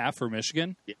first half for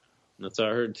Michigan. Yeah, that's what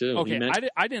I heard too. Okay,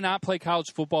 I did not play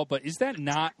college football, but is that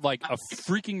not like a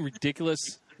freaking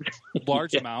ridiculous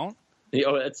large amount?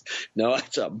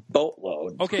 That's a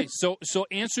boatload. Okay, so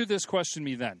answer this question to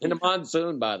me then. In a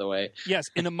monsoon, by the way. Yes,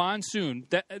 in a monsoon.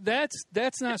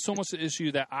 That's not so much the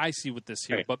issue that I see with this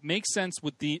here, right. But makes sense for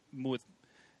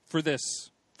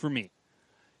me.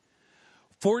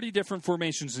 40 different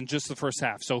formations in just the first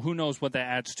half. So who knows what that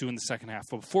adds to in the second half.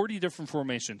 But 40 different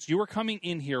formations. You are coming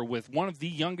in here with one of the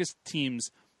youngest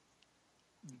teams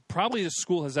probably the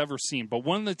school has ever seen, but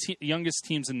one of the youngest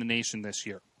teams in the nation this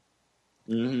year.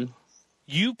 Mm-hmm.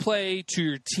 You play to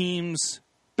your team's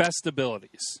best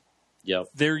abilities. Yep.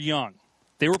 They're young.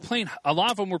 They were playing. A lot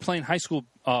of them were playing high school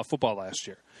football last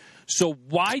year. So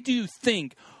why do you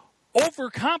think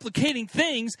overcomplicating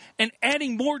things and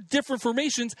adding more different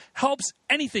formations helps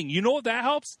anything? You know what that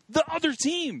helps? The other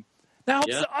team. That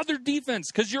helps the other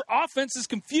defense, because your offense is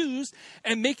confused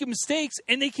and making mistakes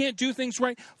and they can't do things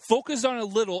right. Focus on a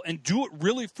little and do it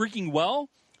really freaking well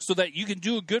so that you can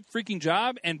do a good freaking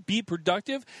job and be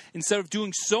productive, instead of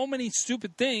doing so many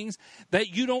stupid things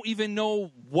that you don't even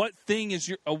know what thing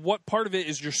is what part of it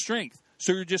is your strength.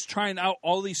 So you're just trying out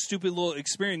all these stupid little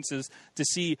experiences to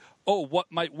see, what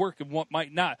might work and what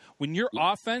might not. When your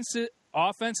offense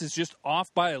is just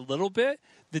off by a little bit,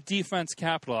 the defense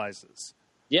capitalizes.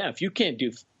 Yeah, if you can't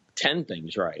do 10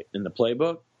 things right in the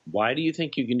playbook, why do you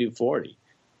think you can do 40?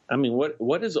 I mean,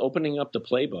 what is opening up the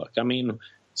playbook? I mean,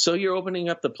 so you're opening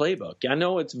up the playbook. I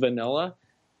know it's vanilla,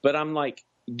 but I'm like,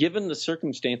 given the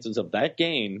circumstances of that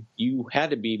game, you had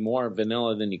to be more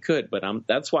vanilla than you could. But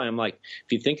that's why I'm like,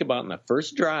 if you think about in the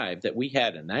first drive that we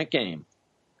had in that game,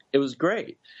 it was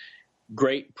great.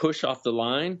 Great push off the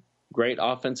line, great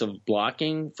offensive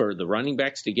blocking for the running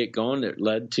backs to get going. That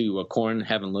led to Corn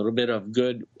having a little bit of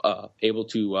good, able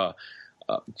to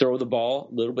throw the ball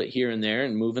a little bit here and there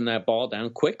and moving that ball down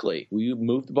quickly. We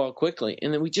moved the ball quickly,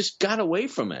 and then we just got away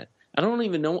from it. I don't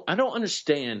even know. I don't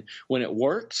understand when it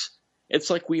works. It's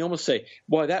like we almost say,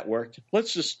 boy, that worked.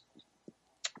 Let's just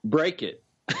break it.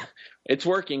 It's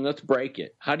working. Let's break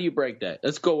it. How do you break that?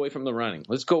 Let's go away from the running.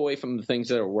 Let's go away from the things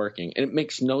that are working. And it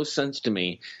makes no sense to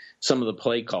me, some of the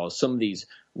play calls, some of these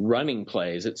running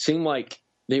plays. It seemed like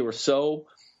they were so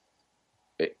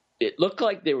 – it looked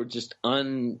like they were just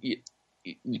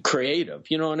creative.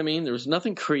 You know what I mean? There was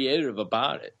nothing creative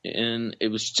about it. And it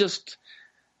was just –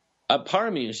 a part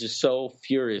of me was just so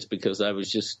furious because I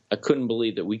couldn't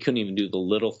believe that we couldn't even do the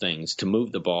little things to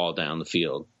move the ball down the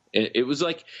field. It was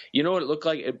like, you know what it looked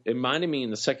like? It reminded me in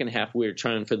the second half we were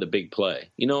trying for the big play.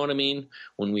 You know what I mean?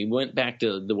 When we went back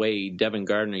to the way Devin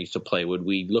Gardner used to play, would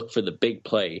we look for the big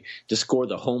play to score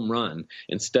the home run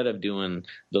instead of doing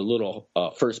the little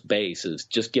first bases?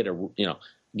 Just get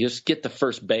the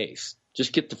first base.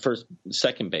 Just get the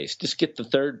second base. Just get the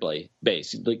third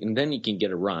base, and then you can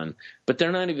get a run. But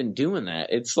they're not even doing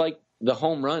that. It's like the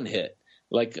home run hit.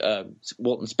 Like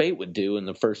Wilton Speight would do in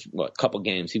the first couple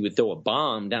games. He would throw a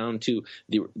bomb down to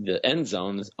the end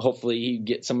zone. Hopefully he'd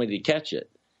get somebody to catch it.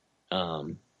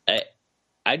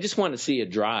 I just want to see a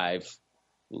drive,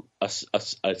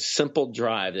 a simple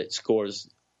drive that scores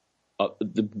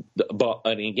the ball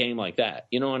in a game like that.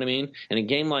 You know what I mean? In a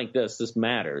game like this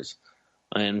matters.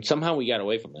 And somehow we got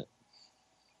away from it.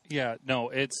 Yeah, no,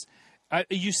 it's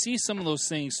you see some of those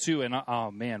things too. And,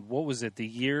 oh, man, what was it, the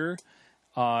year –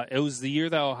 it was the year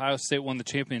that Ohio State won the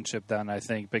championship then, I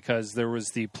think, because there was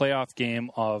the playoff game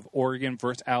of Oregon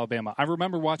versus Alabama. I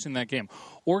remember watching that game.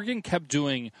 Oregon kept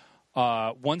doing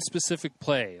one specific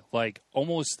play, like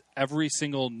almost every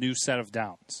single new set of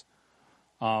downs.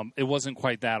 It wasn't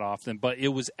quite that often, but it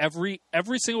was every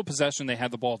single possession they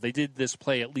had the ball, they did this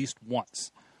play at least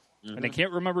once. Mm-hmm. And I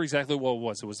can't remember exactly what it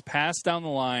was. It was passed down the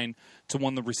line to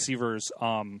one of the receivers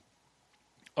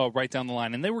right down the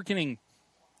line. And they were getting,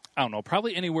 I don't know,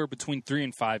 probably anywhere between 3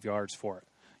 and 5 yards for it.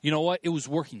 You know what? It was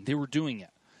working. They were doing it.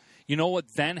 You know what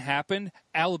then happened?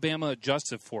 Alabama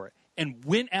adjusted for it. And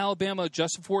when Alabama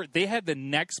adjusted for it, they had the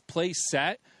next play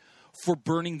set for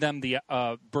burning them the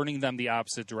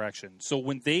opposite direction. So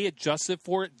when they adjusted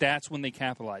for it, that's when they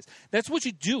capitalized. That's what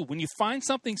you do. When you find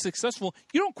something successful,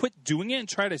 you don't quit doing it and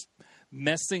try to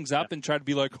mess things up and try to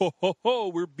be like,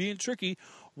 ho, we're being tricky.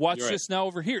 Watch this now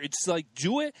over here. It's like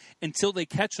do it until they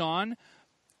catch on.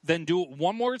 Then do it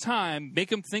one more time, make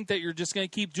them think that you're just going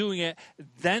to keep doing it,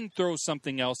 then throw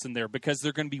something else in there because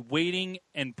they're going to be waiting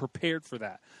and prepared for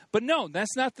that. But no,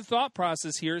 that's not the thought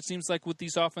process here, it seems like, with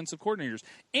these offensive coordinators.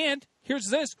 And here's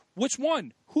this. Which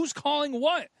one? Who's calling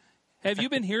what? Have you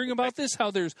been hearing about this,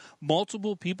 how there's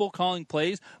multiple people calling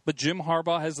plays, but Jim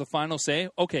Harbaugh has the final say?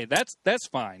 Okay, that's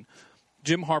fine.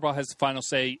 Jim Harbaugh has the final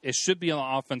say. It should be an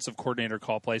offensive coordinator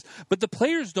call plays. But the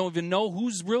players don't even know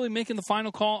who's really making the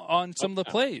final call on some of the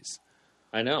plays.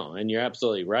 I know, and you're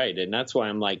absolutely right. And that's why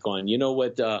I'm like going, you know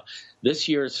what this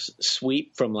year's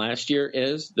sweep from last year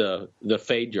is? The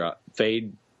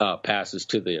fade passes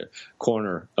to the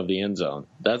corner of the end zone.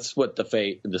 That's what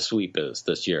the sweep is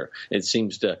this year. It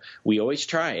seems we always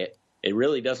try it. It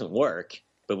really doesn't work,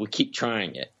 but we keep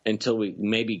trying it until we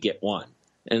maybe get one.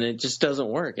 And it just doesn't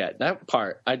work. At that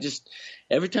part,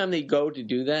 every time they go to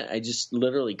do that, I just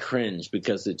literally cringe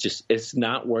because it's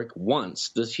not worked once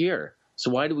this year. So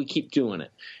why do we keep doing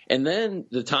it? And then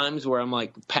the times where I'm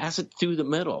like, pass it through the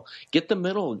middle, get the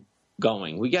middle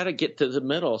going. We got to get to the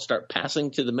middle, start passing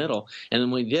to the middle. And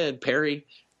then we did. Perry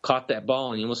caught that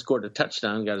ball and he almost scored a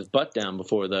touchdown, got his butt down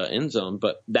before the end zone.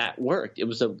 But that worked. It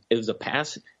was a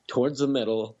pass towards the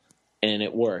middle, and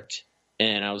it worked.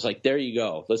 And I was like, there you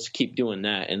go. Let's keep doing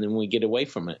that. And then we get away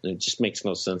from it. And it just makes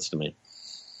no sense to me.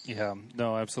 Yeah,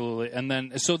 no, absolutely. And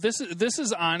then, so this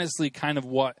is honestly kind of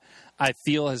what I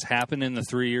feel has happened in the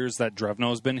 3 years that Drevno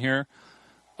has been here.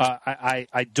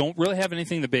 I don't really have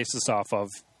anything to base this off of,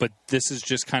 but this is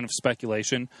just kind of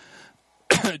speculation.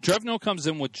 Drevno comes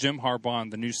in with Jim Harbaugh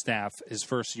and the new staff his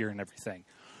first year and everything.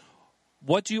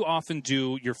 What do you often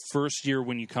do your first year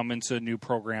when you come into a new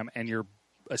program and you're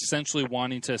essentially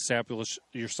wanting to establish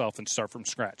yourself and start from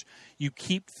scratch? You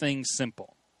keep things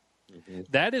simple. Mm-hmm.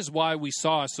 That is why we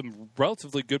saw some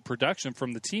relatively good production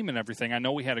from the team and everything. I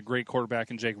know we had a great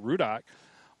quarterback in Jake Rudock.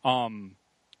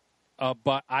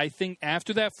 But I think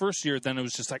after that first year, then it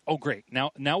was just like, oh, great.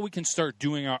 Now we can start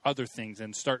doing our other things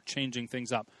and start changing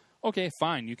things up. Okay,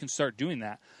 fine. You can start doing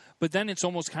that. But then it's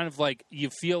almost kind of like you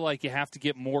feel like you have to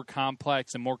get more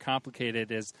complex and more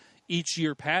complicated as each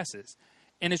year passes.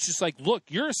 And it's just like, look,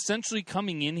 you're essentially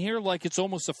coming in here like it's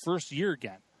almost the first year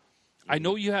again. I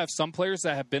know you have some players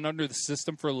that have been under the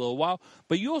system for a little while,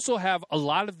 but you also have a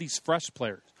lot of these fresh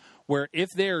players where if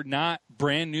they're not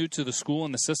brand new to the school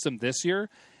and the system this year,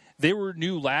 they were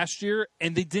new last year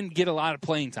and they didn't get a lot of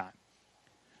playing time.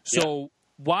 So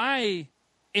why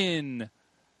in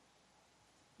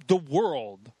the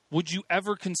world would you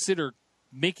ever consider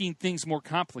making things more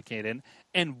complicated?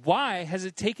 And why has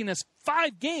it taken us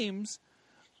 5 games,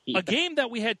 a game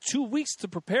that we had 2 weeks to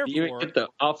prepare You for? get the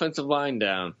offensive line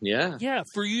down. Yeah. Yeah,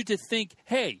 for you to think,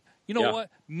 hey, you know what?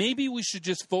 Maybe we should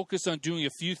just focus on doing a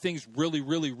few things really,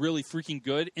 really, really freaking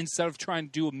good instead of trying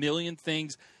to do a million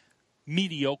things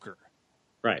mediocre.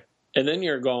 Right. And then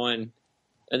you're going,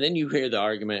 and then you hear the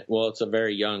argument, well, it's a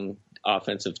very young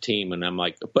offensive team. And I'm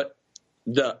like, but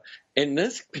in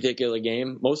this particular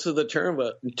game, most of the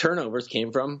turnovers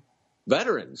came from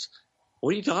veterans.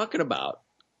 What are you talking about?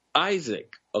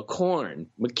 Isaac, O'Korn,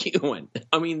 McEwen.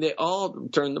 I mean, they all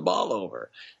turned the ball over.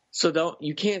 So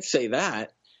you can't say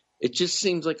that. It just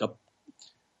seems like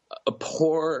a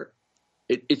poor.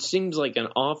 It seems like in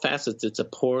all facets, it's a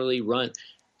poorly run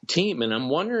team, and I'm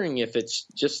wondering if it's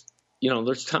just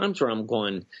there's times where I'm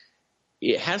going,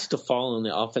 it has to fall on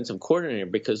the offensive coordinator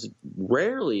because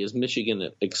rarely is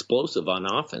Michigan explosive on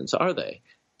offense, are they?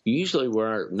 Usually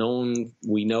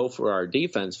we know for our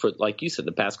defense for, like you said,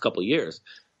 the past couple of years.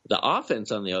 The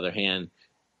offense, on the other hand,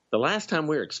 the last time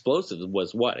we were explosive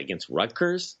was what, against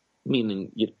Rutgers?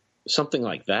 Meaning something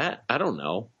like that? I don't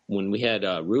know. When we had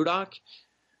Rudock.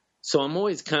 So I'm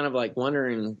always kind of like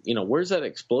wondering, where's that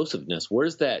explosiveness?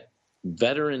 Where's that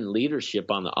veteran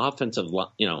leadership on the offensive,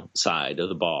 side of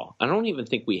the ball? I don't even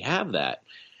think we have that.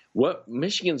 What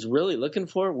Michigan's really looking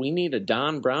for, we need a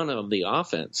Don Brown of the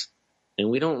offense. And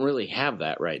we don't really have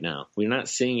that right now. We're not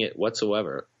seeing it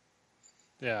whatsoever.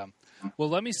 Yeah. Well,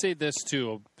 let me say this,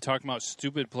 too. Talking about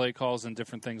stupid play calls and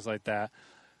different things like that.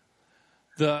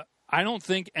 I don't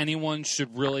think anyone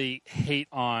should really hate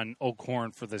on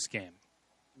O'Korn for this game.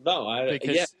 No,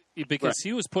 because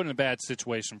he was put in a bad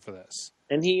situation for this.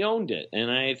 And he owned it, and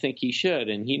I think he should.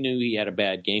 And he knew he had a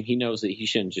bad game. He knows that he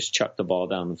shouldn't just chuck the ball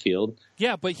down the field.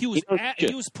 Yeah, but he was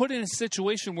put in a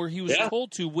situation where he was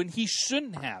told to when he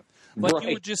shouldn't have. Like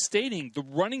you were just stating, the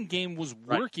running game was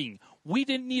working. We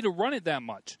didn't need to run it that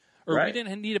much. Or we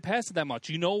didn't need to pass it that much.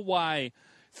 You know why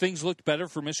things looked better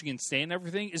for Michigan State and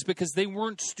everything is because they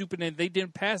weren't stupid and they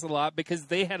didn't pass a lot because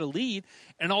they had a lead,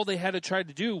 and all they had to try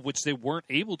to do, which they weren't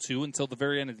able to until the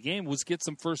very end of the game, was get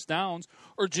some first downs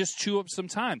or just chew up some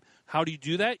time. How do you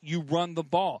do that? You run the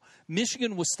ball.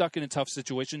 Michigan was stuck in a tough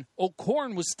situation.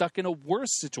 O'Korn was stuck in a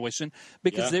worse situation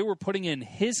because they were putting in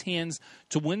his hands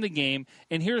to win the game.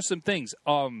 And here are some things.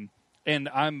 And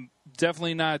I'm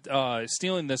definitely not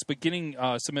stealing this, but getting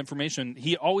some information.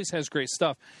 He always has great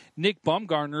stuff. Nick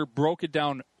Baumgartner broke it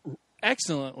down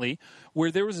excellently,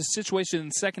 where there was a situation in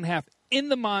the second half in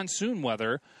the monsoon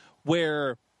weather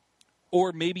where,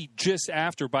 or maybe just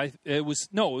after, it was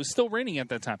still raining at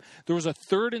that time. There was a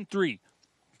 3rd and 3,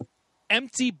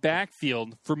 empty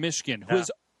backfield for Michigan, who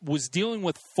was dealing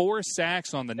with 4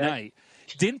 sacks on the night.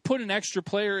 Didn't put an extra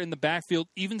player in the backfield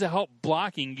even to help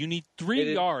blocking. You need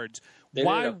 3 yards.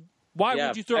 Why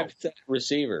would you throw?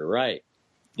 Receiver, right.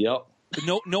 Yep.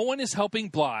 No one is helping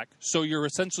block, so you're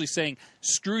essentially saying,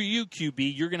 screw you,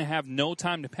 QB, you're going to have no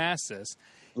time to pass this.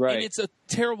 Right. And it's a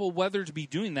terrible weather to be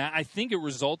doing that. I think it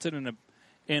resulted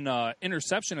in an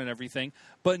interception and everything,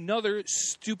 but another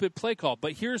stupid play call.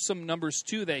 But here are some numbers,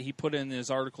 too, that he put in his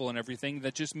article and everything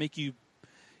that just make you,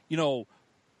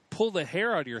 pull the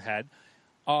hair out of your head.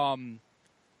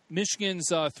 Michigan's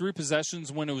 3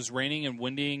 possessions when it was raining and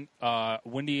windy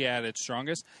at its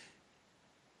strongest.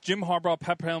 Jim Harbaugh,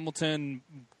 Pep Hamilton,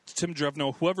 Tim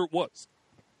Drevno, whoever it was,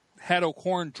 had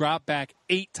O'Korn drop back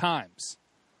 8 times.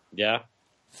 Yeah.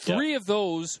 3 of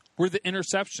those were the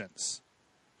interceptions.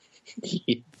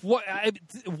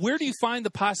 Where do you find the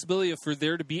possibility for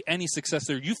there to be any success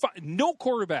there? No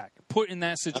quarterback put in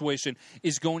that situation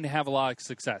is going to have a lot of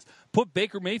success. Put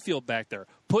Baker Mayfield back there.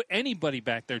 Put anybody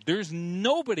back there. There's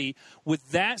nobody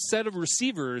with that set of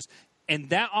receivers and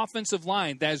that offensive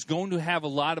line that is going to have a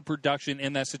lot of production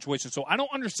in that situation. So I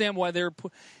don't understand why they're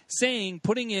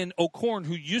putting in O'Korn,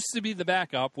 who used to be the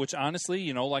backup, which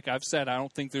honestly, like I've said, I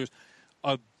don't think there's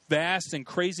a vast and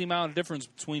crazy amount of difference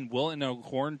between Will and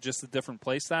O'Korn, just the different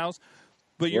play styles.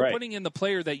 But you're putting in the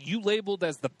player that you labeled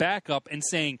as the backup and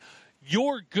saying,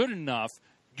 you're good enough,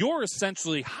 you're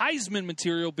essentially Heisman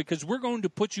material because we're going to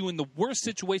put you in the worst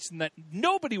situation that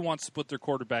nobody wants to put their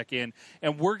quarterback in,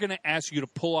 and we're going to ask you to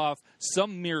pull off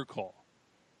some miracle.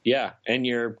 Yeah, and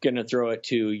you're going to throw it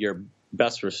to your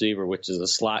best receiver, which is a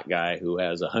slot guy who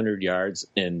has 100 yards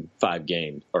in 5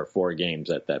 games or 4 games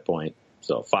at that point.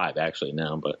 So 5 actually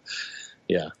now, but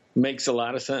yeah, makes a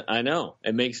lot of sense. I know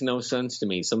it makes no sense to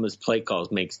me. Some of his play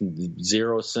calls makes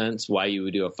 0 sense. Why you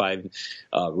would do a 5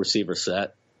 receiver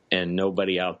set and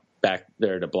nobody out back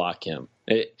there to block him.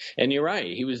 And you're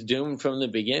right. He was doomed from the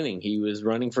beginning. He was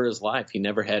running for his life. He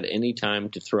never had any time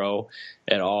to throw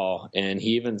at all. And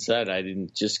he even said,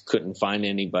 just couldn't find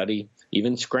anybody,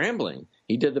 even scrambling.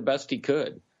 He did the best he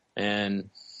could. And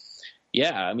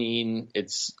yeah, I mean,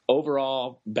 it's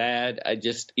overall bad.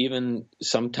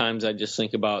 Sometimes I just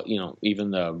think about,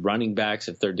 even the running backs,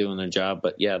 if they're doing their job.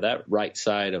 But yeah, that right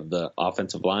side of the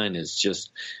offensive line is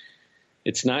just,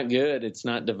 it's not good. It's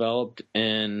not developed.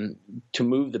 And to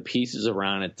move the pieces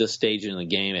around at this stage in the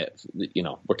game,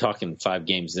 we're talking 5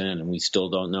 games in and we still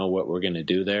don't know what we're going to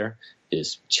do there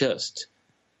is just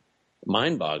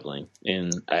mind-boggling.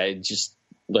 And I just,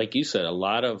 like you said,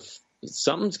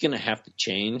 something's going to have to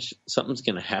change. Something's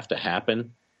going to have to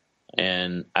happen.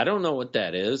 And I don't know what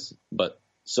that is, but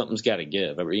something's got to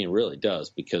give. I mean, it really does,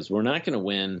 because we're not going to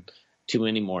win too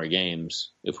many more games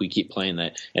if we keep playing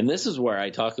that. And this is where I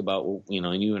talk about,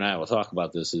 and you and I will talk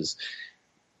about this, is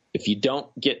if you don't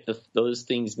get those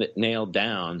things that nailed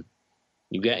down,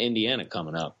 you've got Indiana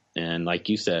coming up. And like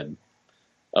you said,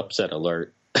 upset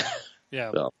alert.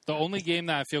 Yeah, so. The only game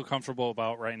that I feel comfortable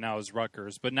about right now is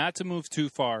Rutgers, but not to move too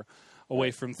far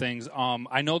away from things.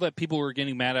 I know that people were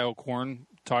getting mad at O'Korn,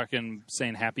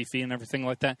 saying happy feet and everything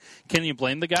like that. Can you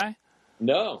blame the guy?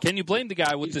 No. Can you blame the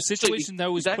guy with the situation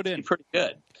that was put in? Pretty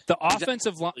good. The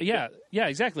offensive line, yeah,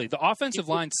 exactly. The offensive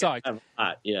line sucked.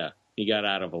 Yeah, he got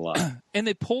out of a lot. And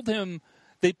they pulled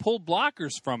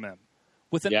blockers from him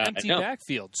with an empty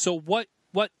backfield. So what?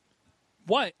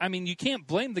 I mean, you can't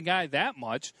blame the guy that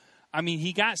much. I mean,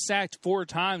 he got sacked 4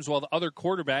 times while the other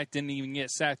quarterback didn't even get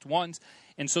sacked once.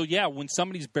 And so, yeah, when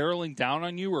somebody's barreling down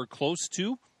on you or close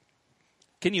to,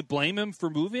 can you blame him for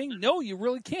moving? No, you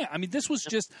really can't. I mean, this was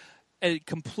just a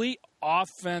complete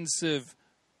offensive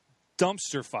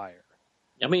dumpster fire.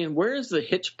 I mean, where is the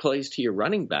hitch placed to your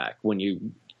running back when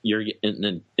you're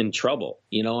in trouble?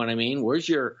 You know what I mean? Where's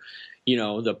your,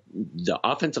 the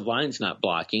offensive line's not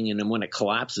blocking, and then when it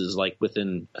collapses, like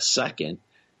within a second,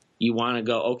 you want to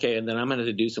go, okay, and then I'm going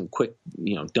to do some quick,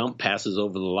 dump passes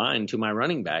over the line to my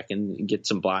running back and get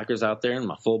some blockers out there and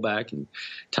my fullback and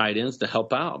tight ends to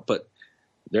help out. But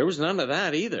there was none of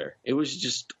that either. It was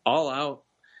just all out.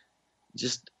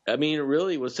 It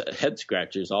really was head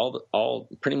scratchers all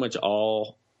pretty much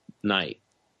all night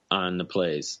on the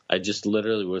plays. I just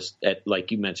literally was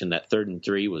like you mentioned, that 3rd and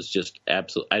 3 was just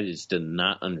absolute. I just did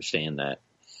not understand that.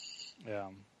 Yeah.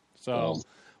 So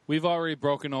we've already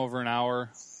broken over an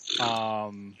hour.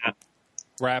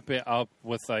 Wrap it up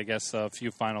with, I guess, a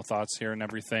few final thoughts here and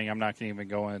everything. I'm not going to even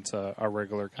go into our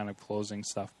regular kind of closing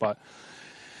stuff, but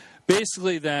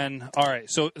basically then, all right,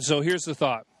 so here's the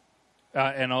thought,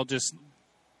 and I'll just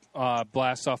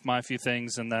blast off my few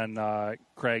things, and then,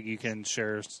 Craig, you can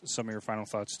share some of your final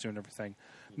thoughts too and everything.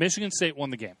 Michigan State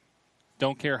won the game.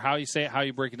 Don't care how you say it, how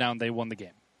you break it down, they won the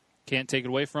game. Can't take it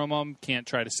away from them. Can't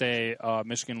try to say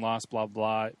Michigan lost, blah,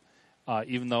 blah,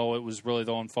 even though it was really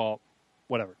their own fault.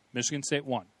 Whatever. Michigan State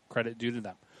won. Credit due to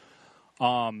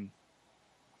them.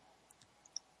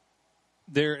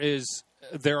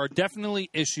 There are definitely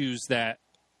issues that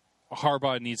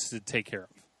Harbaugh needs to take care of.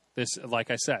 This,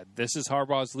 like I said, this is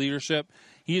Harbaugh's leadership.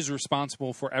 He is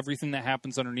responsible for everything that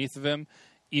happens underneath of him,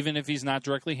 even if he's not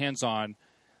directly hands-on.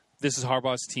 This is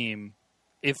Harbaugh's team.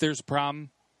 If there's a problem,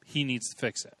 he needs to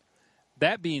fix it.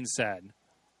 That being said,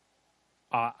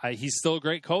 he's still a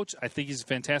great coach. I think he's a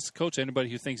fantastic coach. Anybody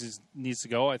who thinks he needs to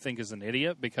go, I think, is an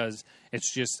idiot, because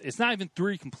it's not even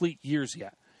 3 complete years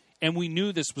yet. And we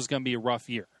knew this was going to be a rough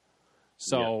year.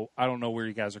 So I don't know where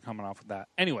you guys are coming off with that.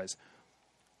 Anyways,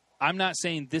 I'm not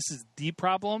saying this is the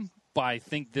problem, but I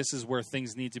think this is where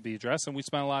things need to be addressed, and we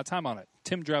spent a lot of time on it.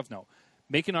 Tim Drevno,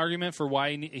 make an argument for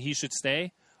why he should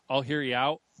stay. I'll hear you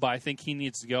out, but I think he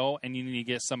needs to go, and you need to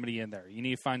get somebody in there. You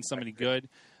need to find somebody good,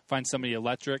 find somebody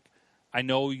electric. I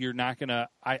know you're not going to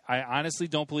 – I honestly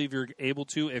don't believe you're able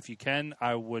to. If you can,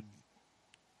 I would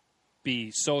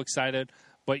be so excited.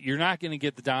 But you're not going to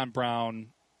get the Don Brown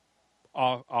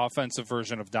offensive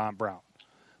version of Don Brown.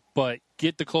 But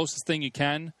get the closest thing you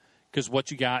can, because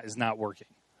what you got is not working.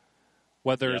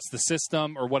 Whether it's the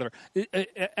system or whatever.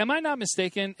 Am I not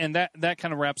mistaken, and that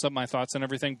kind of wraps up my thoughts and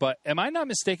everything, but am I not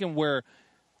mistaken where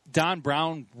Don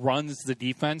Brown runs the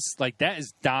defense? Like, that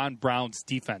is Don Brown's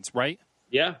defense, right?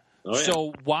 Yeah. Oh, yeah.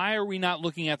 So why are we not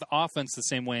looking at the offense the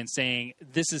same way and saying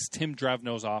this is Tim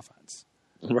Drevno's offense?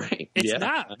 Right. It's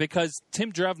not, because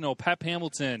Tim Drevno, Pep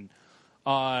Hamilton,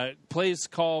 plays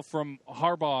call from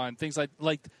Harbaugh and things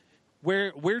like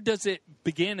where does it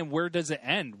begin and where does it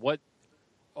end? What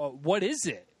is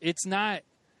it? It's not.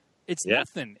 It's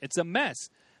nothing. It's a mess.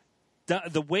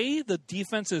 The way the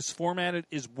defense is formatted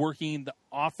is working. The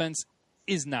offense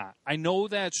is not. I know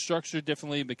that's structured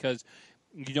differently because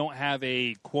you don't have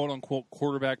a quote-unquote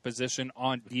quarterback position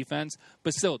on defense,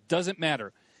 but still, it doesn't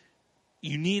matter.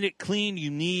 You need it clean.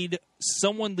 You need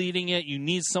someone leading it. You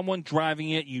need someone driving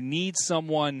it. You need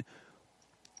someone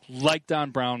like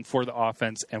Don Brown for the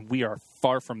offense, and we are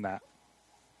far from that.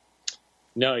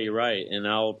 No, you're right, and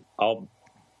I'll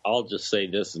just say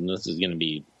this, and this is going to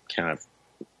be kind of,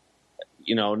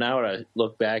 now that I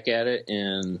look back at it,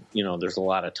 and there's a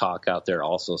lot of talk out there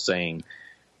also saying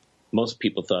most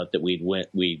people thought that we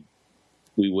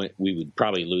would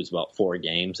probably lose about 4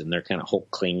 games, and they're kind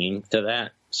of clinging to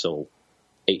that. So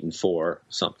 8-4,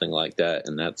 something like that,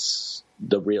 and that's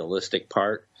the realistic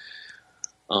part.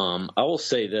 I will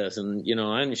say this, and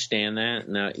I understand that.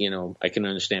 Now, I can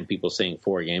understand people saying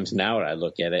 4 games. Now that I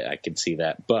look at it, I can see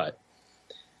that. But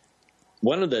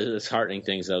one of the disheartening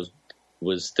things I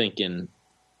was thinking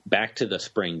back to the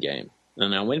spring game,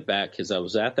 and I went back because I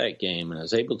was at that game and I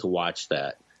was able to watch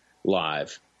that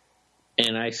live,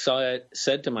 and I said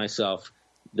to myself,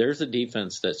 "There's a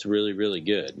defense that's really, really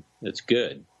good. It's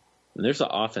good, and there's an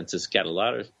offense that's got a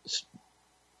lot of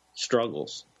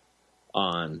struggles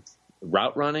on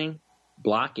route running,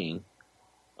 blocking.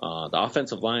 The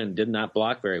offensive line did not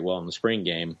block very well in the spring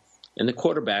game, and the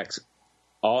quarterbacks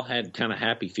all had kind of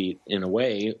happy feet in a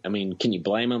way. I mean, can you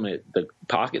blame them? The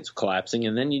pockets collapsing,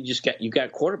 and then you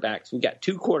got quarterbacks. We got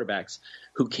 2 quarterbacks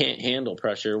who can't handle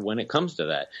pressure when it comes to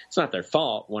that. It's not their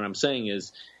fault. What I'm saying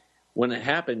is, when it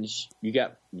happens, you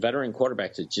got veteran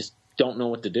quarterbacks that just don't know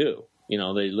what to do. They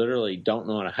literally don't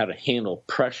know how to handle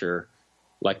pressure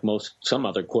like some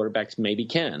other quarterbacks maybe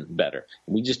can better.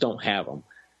 We just don't have them.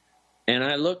 And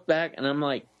I look back and I'm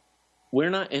like, we're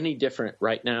not any different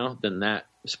right now than that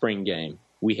spring game.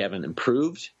 We haven't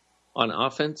improved on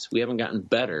offense. We haven't gotten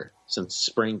better since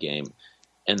spring game.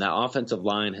 And the offensive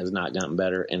line has not gotten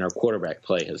better, and our quarterback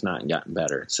play has not gotten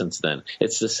better since then.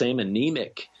 It's the same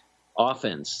anemic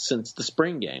offense since the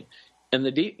spring game. And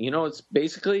it's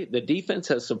basically the defense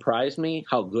has surprised me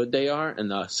how good they are, and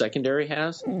the secondary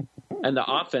has. And the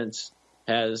offense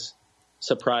has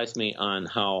surprised me on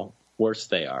how worse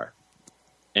they are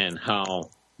and how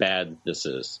bad this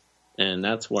is. And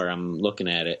that's where I'm looking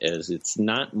at it, as it's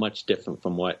not much different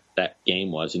from what that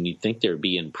game was. And you'd think there'd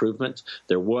be improvements.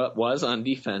 There was on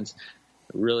defense.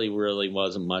 Really, really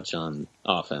wasn't much on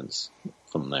offense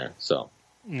from there. So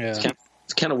it's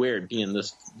kind of weird being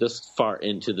this far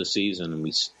into the season, and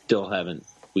we still haven't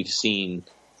 – we've seen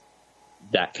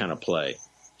that kind of play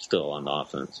still on the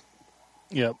offense.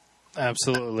 Yep,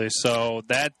 absolutely. So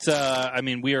that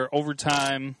we are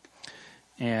overtime,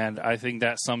 and I think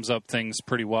that sums up things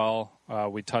pretty well.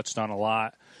 We touched on a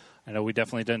lot. I know we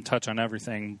definitely didn't touch on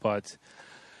everything, but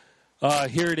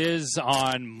here it is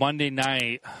on Monday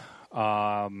night.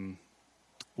 How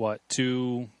would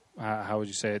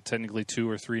you say it? Technically 2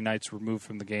 or 3 nights removed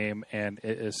from the game, and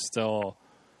it is still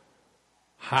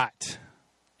hot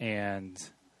and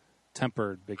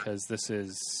tempered because this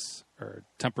is, or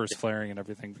tempers flaring and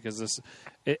everything because this,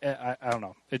 I don't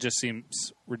know. It just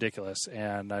seems ridiculous,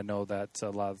 and I know that a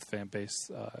lot of the fan base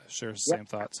shares the same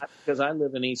thoughts. Because I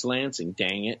live in East Lansing,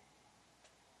 dang it.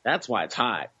 That's why it's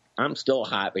hot. I'm still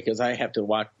hot because I have to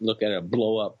look at a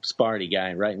blow-up Sparty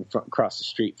guy right in front, across the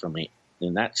street from me,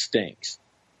 and that stinks.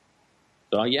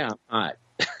 So, yeah, I'm hot.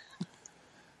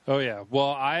 Oh, yeah.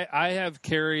 Well, I have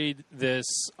carried this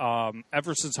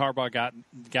ever since Harbaugh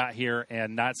got here,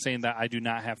 and not saying that I do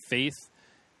not have faith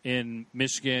in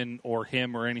Michigan or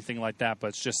him or anything like that, but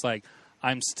it's just like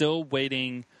I'm still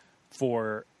waiting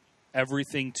for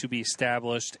everything to be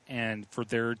established and for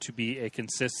there to be a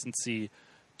consistency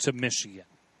to Michigan.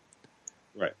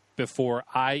 Right. Before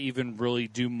I even really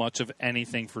do much of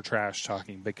anything for trash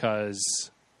talking,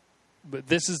 because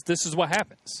this is what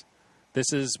happens.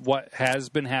 This is what has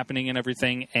been happening and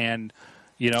everything, and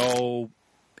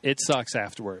it sucks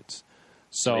afterwards.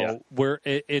 So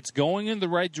it's going in the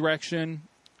right direction.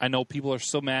 I know people are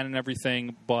still mad and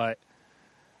everything, but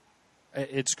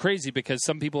it's crazy because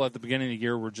some people at the beginning of the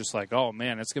year were just like, "Oh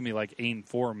man, it's going to be like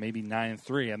 8-4, maybe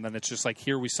 9-3," and then it's just like,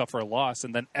 here we suffer a loss,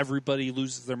 and then everybody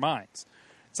loses their minds.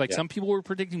 It's like some people were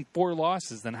predicting 4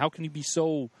 losses. Then how can you be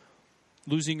so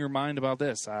losing your mind about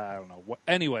this? I don't know.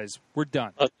 Anyways, we're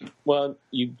done. Well,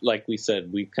 like we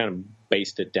said, we kind of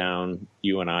based it down,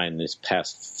 you and I, in this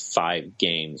past 5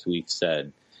 games. We've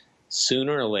said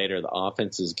sooner or later the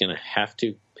offense is going to have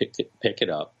to pick it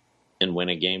up and win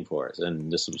a game for us. And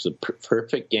this was a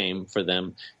perfect game for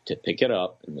them to pick it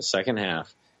up in the second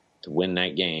half to win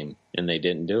that game, and they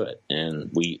didn't do it.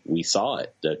 And we saw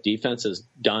it. The defense has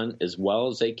done as well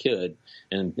as they could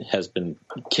and has been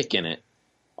kicking it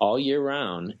all year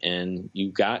round. And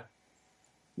you got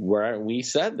where we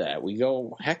said that. We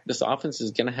go, heck, this offense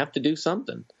is going to have to do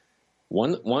something.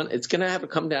 One, it's going to have to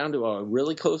come down to a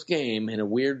really close game in a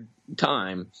weird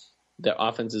time. The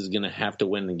offense is going to have to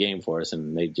win the game for us,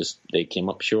 and they came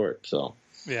up short. So.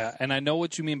 Yeah, and I know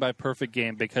what you mean by perfect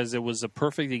game because it was a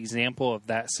perfect example of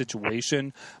that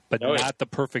situation, but not the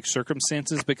perfect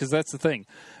circumstances, because that's the thing.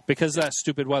 Because of that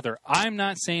stupid weather. I'm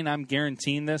not saying I'm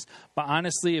guaranteeing this, but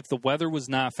honestly, if the weather was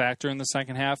not a factor in the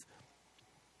second half,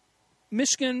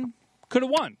 Michigan could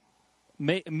have won.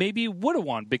 Maybe would have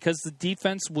won because the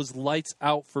defense was lights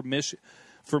out for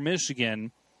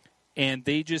Michigan, and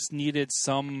they just needed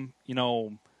some,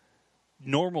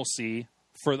 normalcy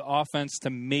for the offense to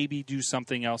maybe do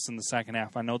something else in the second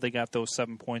half. I know they got those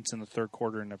 7 points in the third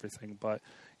quarter and everything, but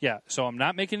yeah, so I'm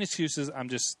not making excuses. I'm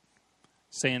just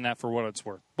saying that for what it's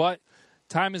worth. But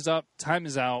time is up. Time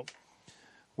is out.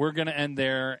 We're going to end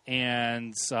there,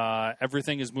 and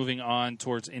everything is moving on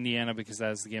towards Indiana because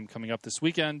that is the game coming up this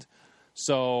weekend.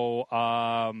 So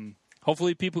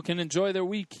hopefully people can enjoy their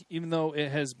week, even though it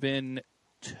has been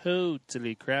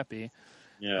totally crappy.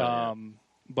 Yeah.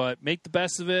 But make the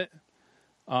best of it.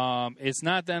 It's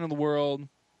not the end of the world.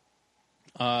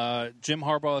 Jim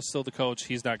Harbaugh is still the coach.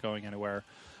 He's not going anywhere.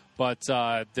 But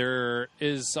there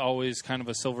is always kind of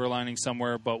a silver lining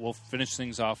somewhere. But we'll finish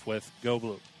things off with Go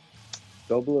Blue.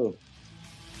 Go Blue.